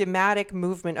schematic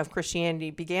movement of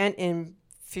Christianity, began in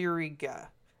Firiga,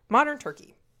 modern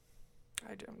Turkey.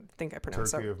 I don't think I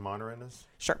pronounced that. Turkey of Montanus?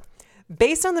 Sure.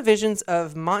 Based on the visions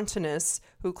of Montanus,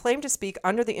 who claimed to speak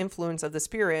under the influence of the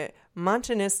Spirit,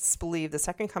 Montanists believed the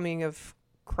second coming of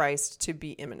Christ to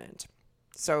be imminent.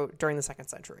 So during the 2nd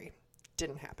century.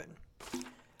 Didn't happen.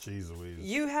 Jeez Louise.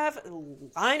 You have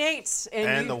line 8.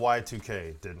 And the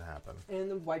Y2K didn't happen. And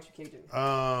the Y2K didn't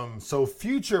happen. So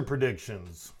future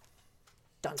predictions.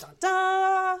 Dun, dun,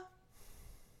 dun.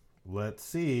 Let's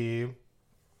see.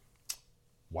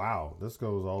 Wow, this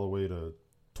goes all the way to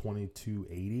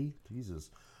 2280.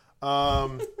 Jesus.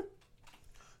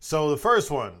 So the first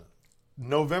one,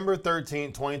 November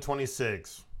 13th,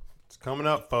 2026. It's coming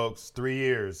up, folks. 3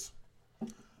 years.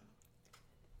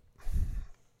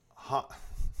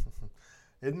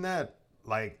 Isn't that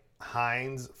like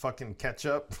Heinz fucking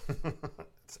ketchup?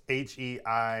 It's Heinz.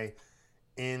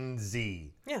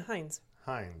 Yeah, Heinz.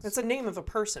 Heinz. It's a name of a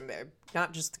person, babe,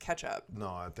 not just the ketchup. No,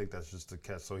 I think that's just the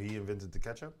ketchup. So he invented the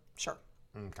ketchup? Sure.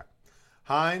 Okay.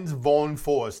 Heinz von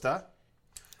Forster.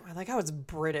 I like how it's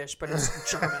British, but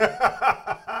it's German.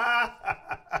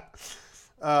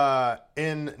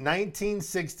 In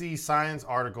 1960 Science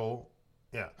article,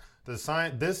 this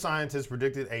scientist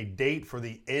predicted a date for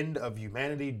the end of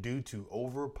humanity due to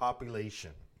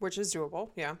overpopulation. Which is doable,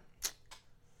 yeah.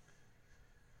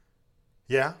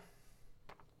 Yeah.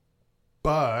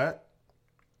 But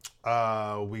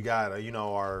we got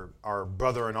our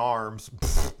brother in arms,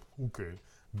 okay,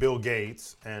 Bill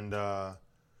Gates, and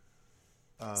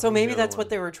so maybe that's what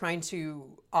they were trying to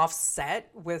offset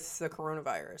with the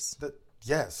coronavirus.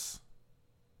 Yes.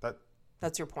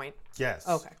 That's your point? Yes.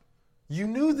 Okay. You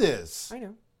knew this. I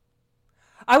know.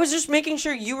 I was just making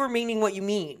sure you were meaning what you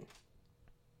mean.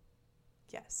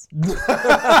 Yes.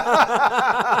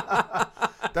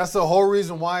 That's the whole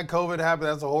reason why COVID happened.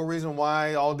 That's the whole reason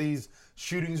why all these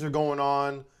shootings are going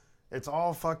on. It's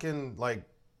all fucking like,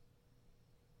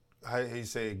 how you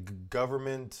say,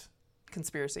 government.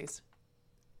 Conspiracies.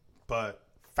 But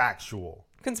factual.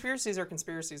 Conspiracies are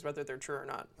conspiracies, whether they're true or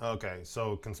not. Okay,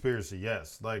 so conspiracy,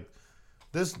 yes. Like,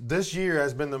 this year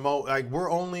has been the most, like,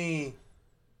 we're only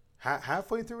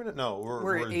halfway through it? No,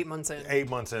 we're 8 months in. 8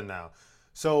 months in now.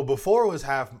 So before it was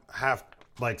half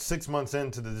like 6 months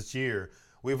into this year,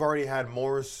 we've already had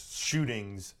more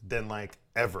shootings than like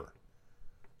ever.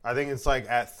 I think it's like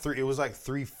it was like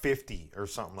 350 or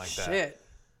something like that. Shit.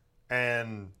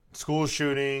 And school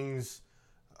shootings,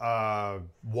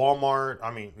 Walmart.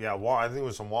 I mean, yeah, I think it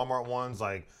was some Walmart ones,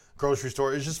 like grocery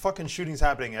store. It's just fucking shootings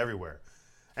happening everywhere.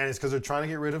 And it's because they're trying to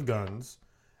get rid of guns,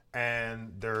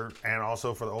 and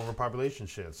also for the overpopulation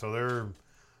shit. So they're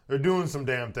doing some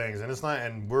damn things, and it's not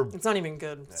even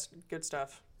good. It's good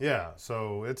stuff. Yeah,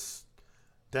 so it's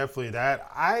definitely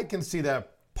that. I can see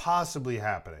that possibly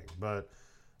happening, but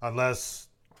unless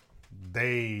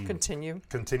they continue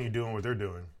doing what they're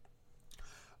doing.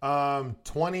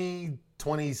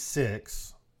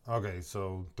 2026. Okay,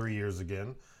 so 3 years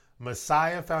again.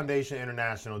 Messiah Foundation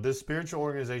International. This spiritual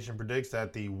organization predicts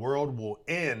that the world will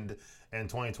end in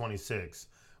 2026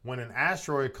 when an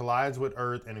asteroid collides with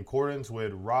Earth in accordance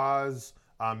with Raz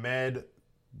Ahmed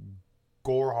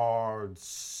Gorhard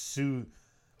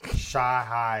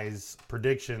Shahai's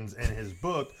predictions in his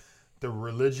book, The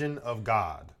Religion of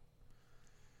God.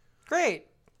 Great.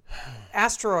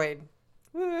 Asteroid.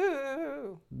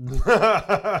 Woo.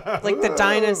 Like the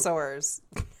dinosaurs.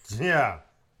 Yeah.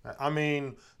 I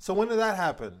mean, so when did that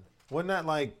happen? Wasn't that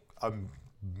like a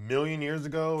million years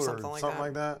ago or something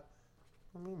like that?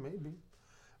 I mean, maybe.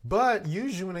 But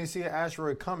usually when they see an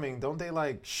asteroid coming, don't they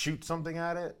like shoot something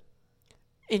at it?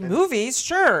 In movies,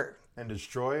 sure. And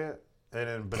destroy it?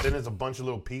 But then there's a bunch of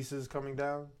little pieces coming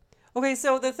down? Okay,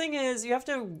 so the thing is, you have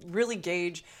to really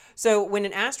gauge. So when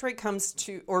an asteroid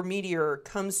or meteor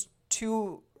comes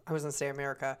to, I was going to say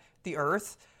America, the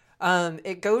Earth,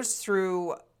 it goes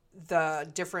through the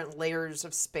different layers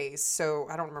of space. So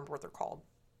I don't remember what they're called.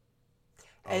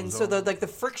 And so the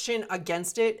friction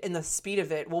against it and the speed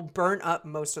of it will burn up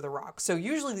most of the rocks. So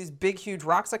usually these big, huge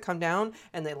rocks that come down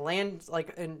and they land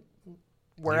like in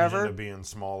wherever. They end up being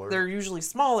smaller. They're usually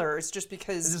smaller. It's just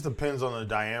because it just depends on the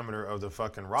diameter of the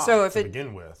fucking rock to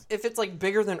begin with. If it's like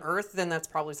bigger than Earth, then that's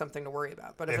probably something to worry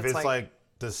about. But if it's like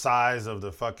the size of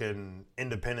the fucking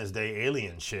Independence Day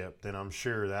alien ship, then I'm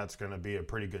sure that's going to be a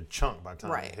pretty good chunk by the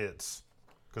time it hits.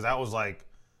 Because that was like,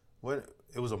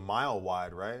 it was a mile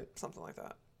wide, right? Something like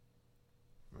that.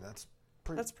 I mean, that's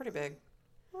pretty big.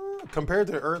 Compared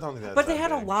to the Earth, I don't think that's But they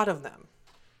had big. a lot of them.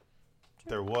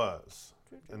 There was.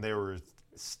 And they were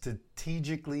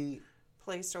strategically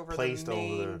placed over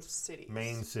the cities.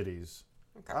 Main cities.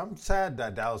 Okay. I'm sad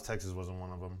that Dallas, Texas wasn't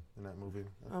one of them in that movie.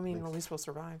 I mean, at least we'll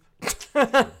survive.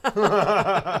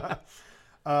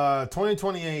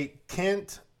 2028,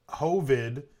 Kent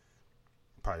Hovid,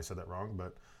 probably said that wrong,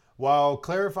 but while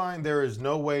clarifying there is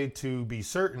no way to be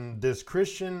certain, this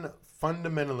Christian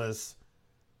fundamentalist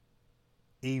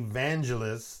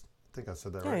evangelist, I think I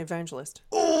said that right. Yeah, evangelist.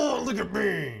 Oh, look at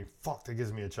me. Fuck, that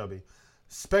gives me a chubby.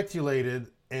 Speculated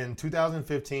in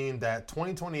 2015 that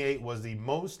 2028 was the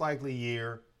most likely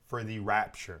year for the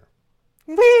rapture.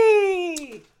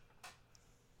 Whee!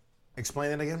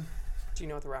 Explain that again. Do you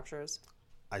know what the rapture is?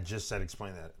 I just said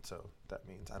explain that, so that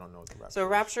means I don't know what the rapture is. So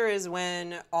rapture is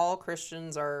when all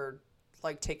Christians are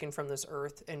like taken from this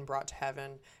earth and brought to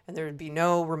heaven, and there would be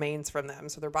no remains from them.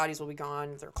 So their bodies will be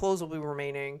gone, their clothes will be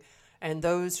remaining, and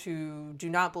those who do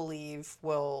not believe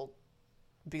will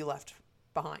be left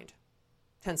behind.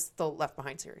 Hence the Left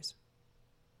Behind series.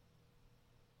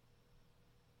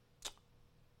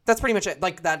 That's pretty much it.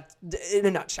 Like that in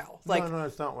a nutshell. Like, no,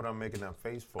 that's not what I'm making that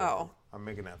face for. Oh. I'm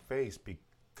making that face because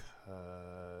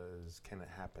can it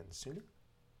happen sooner?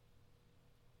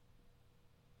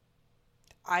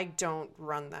 I don't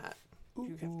run that.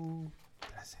 Did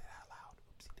I say that out loud?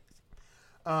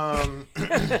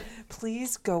 Oopsie daisy.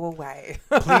 Please go away.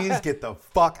 Please get the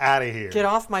fuck out of here. Get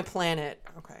off my planet.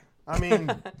 Okay. I mean,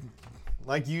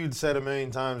 like you'd said a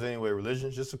million times anyway,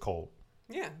 religion's just a cult.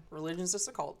 Yeah, religion's just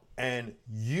a cult. And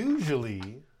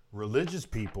usually religious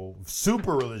people,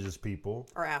 super religious people,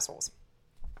 are assholes.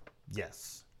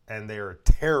 Yes, and they are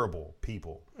terrible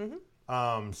people.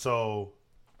 So,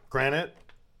 granted,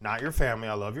 not your family.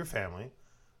 I love your family.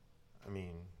 I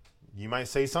mean, you might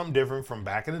say something different from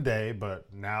back in the day, but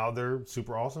now they're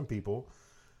super awesome people.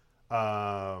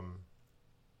 Yeah.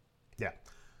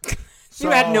 You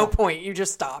had no point. You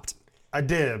just stopped. I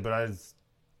did, but I just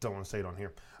don't want to say it on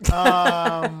here.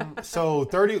 So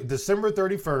December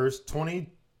 31st,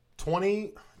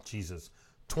 2020, Jesus,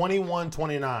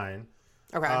 2129.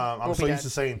 Okay. I'm so used to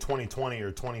saying 2020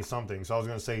 or 20 something, so I was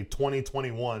going to say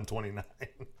 2021, 29.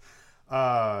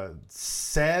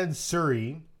 Said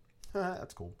Suri,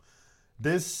 that's cool.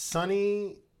 This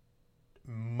Sunni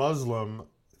Muslim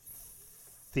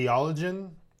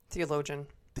theologian. Damn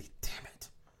it.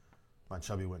 My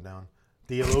chubby went down.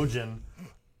 Theologian,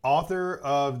 author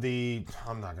of the,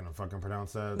 I'm not going to fucking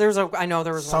pronounce that. I know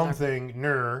there was something,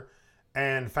 Nur,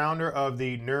 and founder of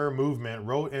the Nur movement,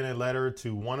 wrote in a letter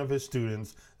to one of his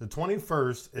students, the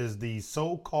 21st is the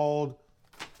so-called...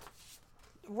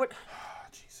 What?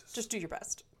 Jesus. Just do your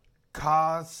best.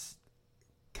 Castamunia?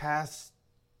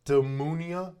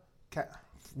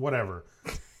 Whatever.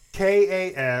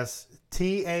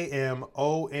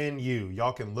 Kastamonu.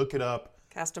 Y'all can look it up.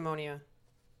 Castamonia.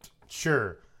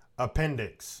 Sure.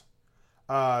 Appendix.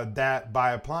 That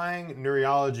by applying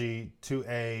neurology to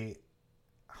a...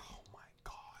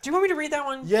 Do you want me to read that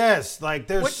one? Yes, like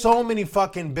there's so many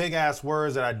fucking big ass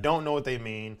words that I don't know what they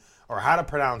mean or how to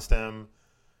pronounce them.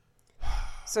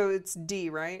 So it's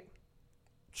D, right?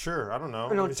 Sure, I don't know.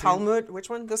 No, Talmud. Which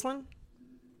one? This one?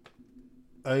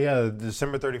 Yeah,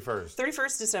 December 31st.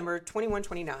 31st December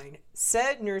 2129.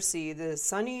 Said Nursi, the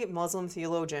Sunni Muslim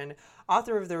theologian,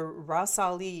 author of the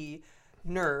Rasali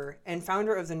Nur, and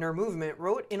founder of the Nur movement,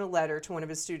 wrote in a letter to one of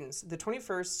his students, the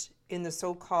 21st in the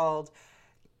so-called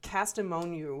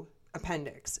Castamonu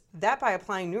appendix, that by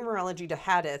applying numerology to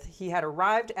Hadith, he had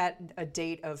arrived at a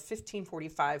date of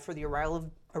 1545 for the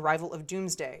arrival of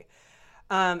Doomsday.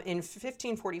 In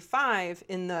 1545,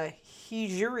 in the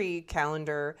Hijri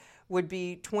calendar, would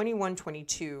be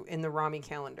 2122 in the Rumi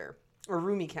calendar.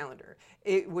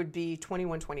 It would be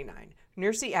 2129.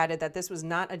 Nursi added that this was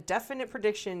not a definite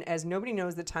prediction as nobody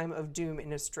knows the time of doom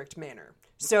in a strict manner.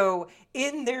 So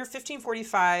in their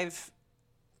 1545...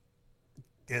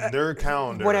 in their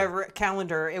calendar. Whatever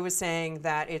calendar, it was saying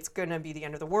that it's going to be the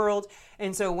end of the world.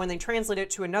 And so when they translate it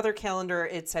to another calendar,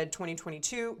 it said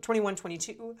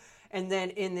 2122. And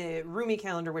then in the Rumi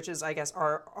calendar, which is, I guess,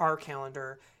 our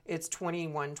calendar, it's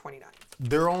 2129.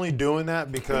 They're only doing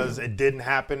that because it didn't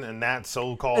happen in that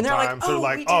so-called time. Like, so they're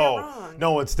like, we did it wrong.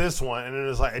 No, it's this one. And then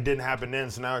it's like, it didn't happen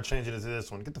then, so now we're changing it to this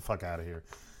one. Get the fuck out of here.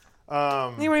 You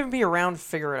won't even be around to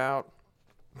figure it out.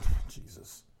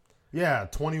 Jesus. Yeah,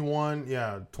 21,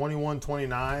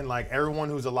 29. Like, everyone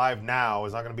who's alive now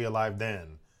is not going to be alive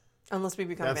then. Unless we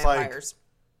become Like, vampires.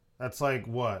 that's like,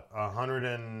 what,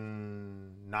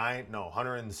 109? No,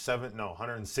 107? No,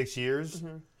 106 years?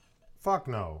 Mm-hmm. Fuck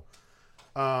no.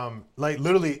 Like,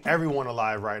 literally everyone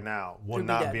alive right now will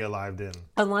not be alive then.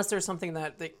 Unless there's something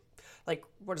that, like,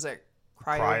 what is it?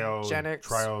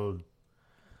 Cryogenics?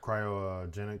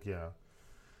 Cryogenic, yeah.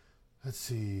 Let's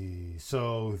see.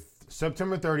 So,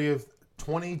 September 30th,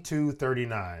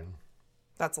 2239.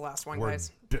 That's the last one,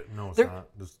 guys. No, it's not.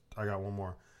 I got one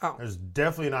more. Oh. There's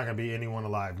definitely not going to be anyone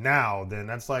alive now. Then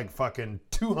that's like fucking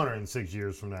 206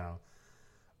 years from now.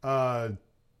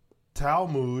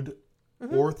 Talmud,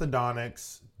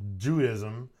 Orthodox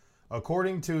Judaism.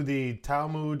 According to the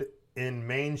Talmud in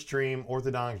mainstream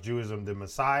Orthodox Judaism, the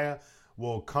Messiah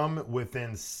will come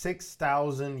within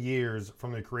 6,000 years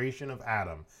from the creation of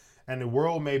Adam, and the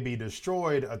world may be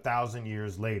destroyed 1,000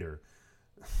 years later.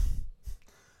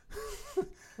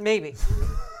 Maybe.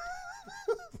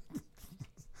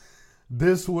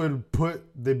 This would put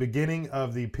the beginning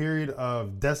of the period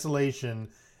of desolation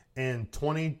in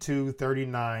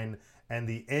 2239 and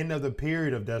the end of the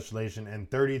period of desolation in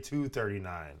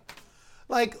 3239.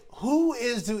 Like, who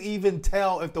is to even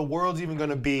tell if the world's even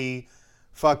going to be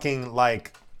fucking,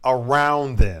 like,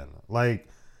 around then? Like,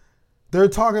 they're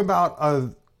talking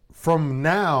about from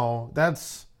now,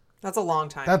 that's a long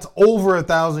time. That's over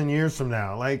 1,000 years from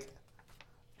now. Like,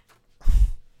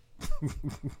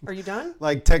 are you done?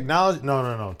 Like, technology,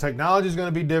 no. Technology's going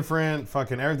to be different.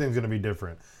 Fucking everything's going to be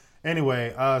different.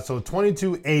 Anyway, so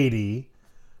 2280,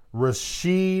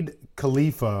 Rashid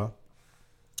Khalifa,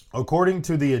 according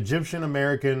to the Egyptian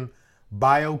American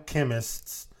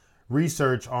biochemists'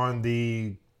 research on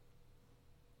the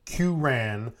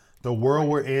Quran, the world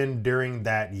we're in during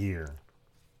that year.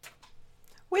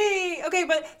 Okay,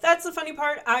 but that's the funny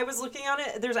part. I was looking on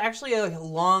it. There's actually a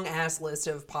long ass list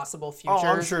of possible futures. Oh,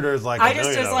 I'm sure there's like I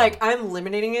just was like, I'm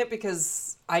limiting it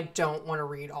because I don't want to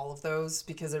read all of those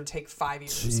because it would take 5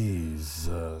 years.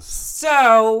 Jesus.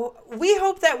 So we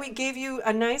hope that we gave you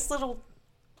a nice little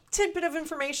tidbit of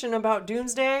information about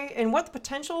doomsday and what the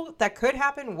potential that could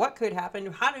happen, what could happen,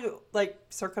 how to like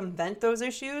circumvent those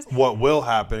issues. What will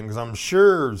happen, because I'm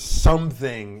sure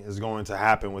something is going to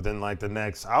happen within like the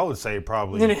next, I would say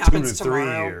probably 2 to 3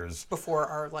 years. Before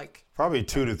our like probably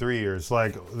 2 to 3 years.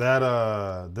 Like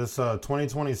that this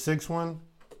 2026 one,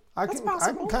 I can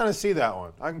kind of see that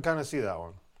one.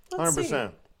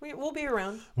 100%. We'll be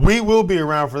around. We will be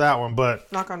around for that one,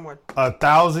 but knock on wood.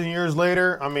 1,000 years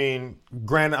later, I mean,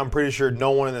 granted, I'm pretty sure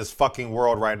no one in this fucking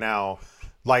world right now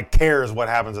like cares what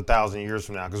happens 1,000 years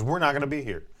from now, because we're not going to be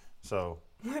here. So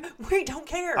we don't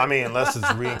care. I mean, unless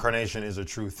it's reincarnation is a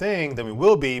true thing, then we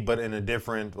will be, but in a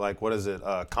different, like, what is it?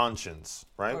 Conscience,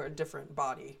 right? Or a different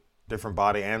body. Different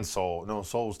body and soul. No,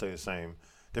 soul stay the same.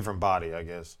 Different body, I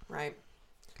guess. Right.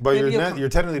 But you're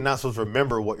technically not supposed to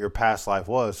remember what your past life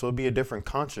was, so it'd be a different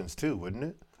conscience too, wouldn't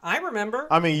it? I remember.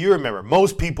 I mean, you remember.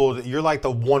 Most people, you're like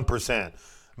the 1%.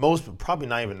 Most, probably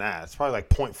not even that. It's probably like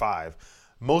 0.5.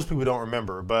 Most people don't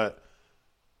remember, but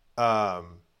I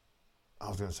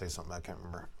was going to say something I can't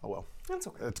remember. Oh, well. That's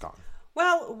okay. It's gone.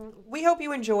 Well, we hope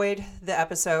you enjoyed the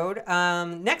episode.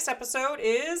 Next episode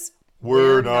is...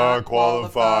 We're not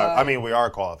qualified. I mean, we are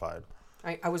qualified.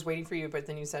 I was waiting for you, but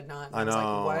then you said not. I know. I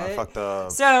was like, what? I fucked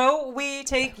up. So we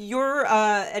take your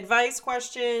advice,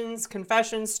 questions,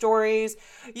 confessions, stories.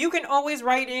 You can always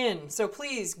write in. So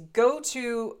please go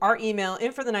to our email,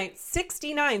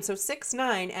 inforthenight69, so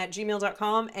 69 at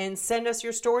gmail.com, and send us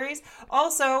your stories.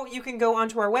 Also, you can go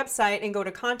onto our website and go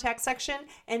to contact section,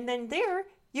 and then there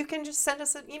you can just send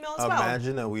us an email as well.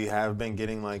 Imagine that we have been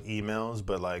getting like emails,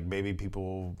 but like maybe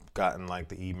people gotten like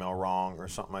the email wrong or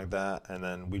something like that, and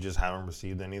then we just haven't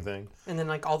received anything. And then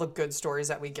like all the good stories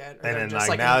that we get. And then just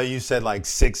like now you said like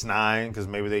 69 because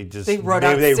maybe they wrote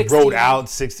out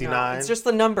 69. No, it's just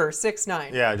the number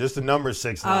 69. Yeah, just the number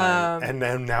 69. And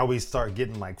then now we start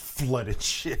getting like flooded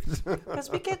shit.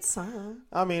 Because we get some.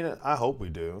 I mean, I hope we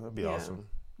do. That'd be awesome.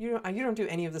 You don't do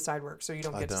any of the side work, so you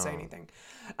don't get to say anything.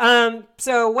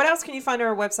 So what else can you find on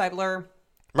our website, Blur?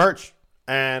 Merch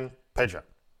and Patreon.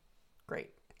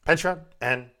 Great. Patreon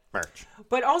and merch.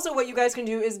 But also what you guys can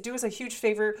do is do us a huge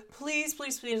favor. Please,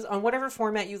 please, please, on whatever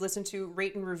format you listen to,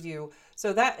 rate and review.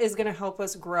 So that is going to help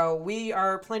us grow. We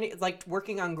are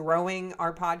working on growing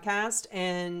our podcast,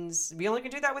 and we only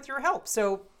can do that with your help.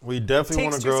 So we definitely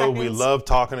want to grow. We love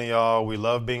talking to y'all. We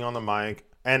love being on the mic.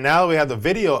 And now that we have the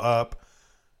video up,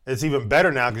 it's even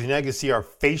better now because now you can see our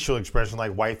facial expression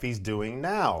like Wifey's doing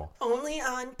now. Only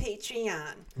on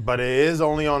Patreon. But it is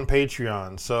only on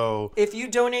Patreon, so... If you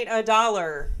donate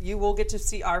 $1, you will get to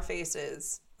see our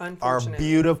faces, unfortunately. Our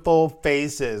beautiful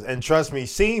faces. And trust me,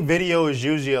 seeing video is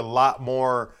usually a lot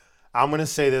more... I'm going to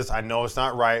say this, I know it's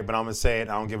not right, but I'm going to say it,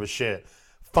 I don't give a shit.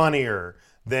 Funnier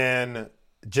than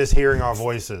just hearing our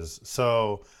voices,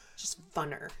 so... Just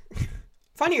funner.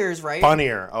 Funnier is right.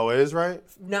 Funnier. Oh, it is right?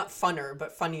 Not funner,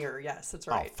 but funnier. Yes, that's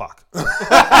right. Oh, fuck.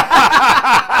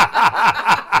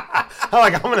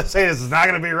 I'm going to say this is not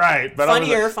going to be right. But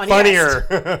funnier. Funnier.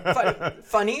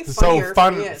 Funny, so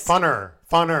funniest. Funner.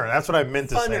 That's what I meant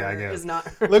to say, I guess. Is not...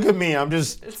 Look at me. I'm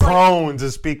just prone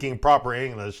to speaking proper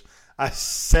English. I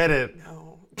said it. No.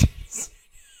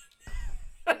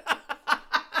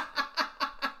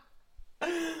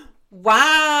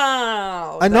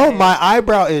 Wow. I know my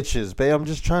eyebrow itches, babe. I'm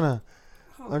just trying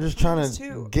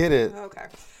to get it. Okay.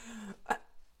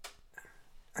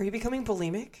 Are you becoming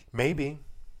bulimic? Maybe.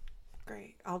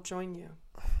 Great. I'll join you.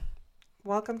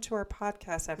 Welcome to our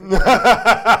podcast, everybody.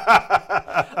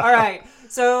 All right.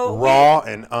 So raw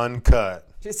and uncut.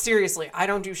 Seriously, I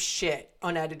don't do shit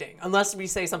on editing unless we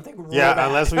say something real bad.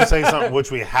 Unless we say something,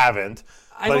 which we haven't.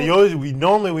 But we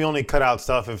only cut out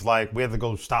stuff if like we have to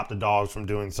go stop the dogs from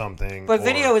doing something. But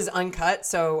video is uncut,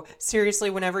 so seriously,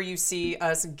 whenever you see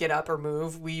us get up or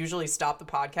move, we usually stop the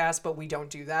podcast, but we don't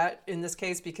do that in this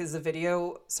case because the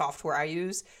video software I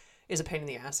use is a pain in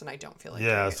the ass, and I don't feel like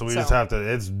doing it. So we just have to.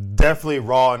 It's definitely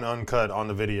raw and uncut on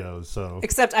the videos. So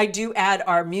except I do add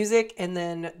our music and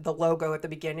then the logo at the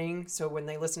beginning, so when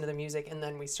they listen to the music and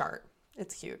then we start,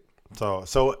 it's cute.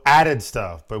 So added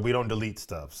stuff, but we don't delete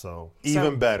stuff. So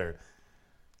even better.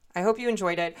 I hope you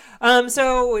enjoyed it.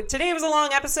 So today was a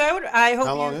long episode.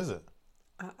 How long is it?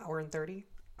 Hour and 30.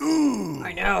 Ooh.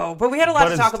 I know, but we had a lot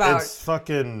to talk about. It's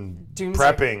fucking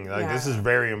prepping. This is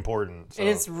very important. So. And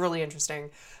it's really interesting.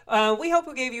 We hope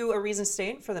we gave you a reason to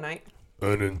stay in for the night.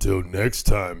 And until next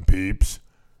time, peeps.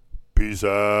 Peace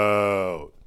out.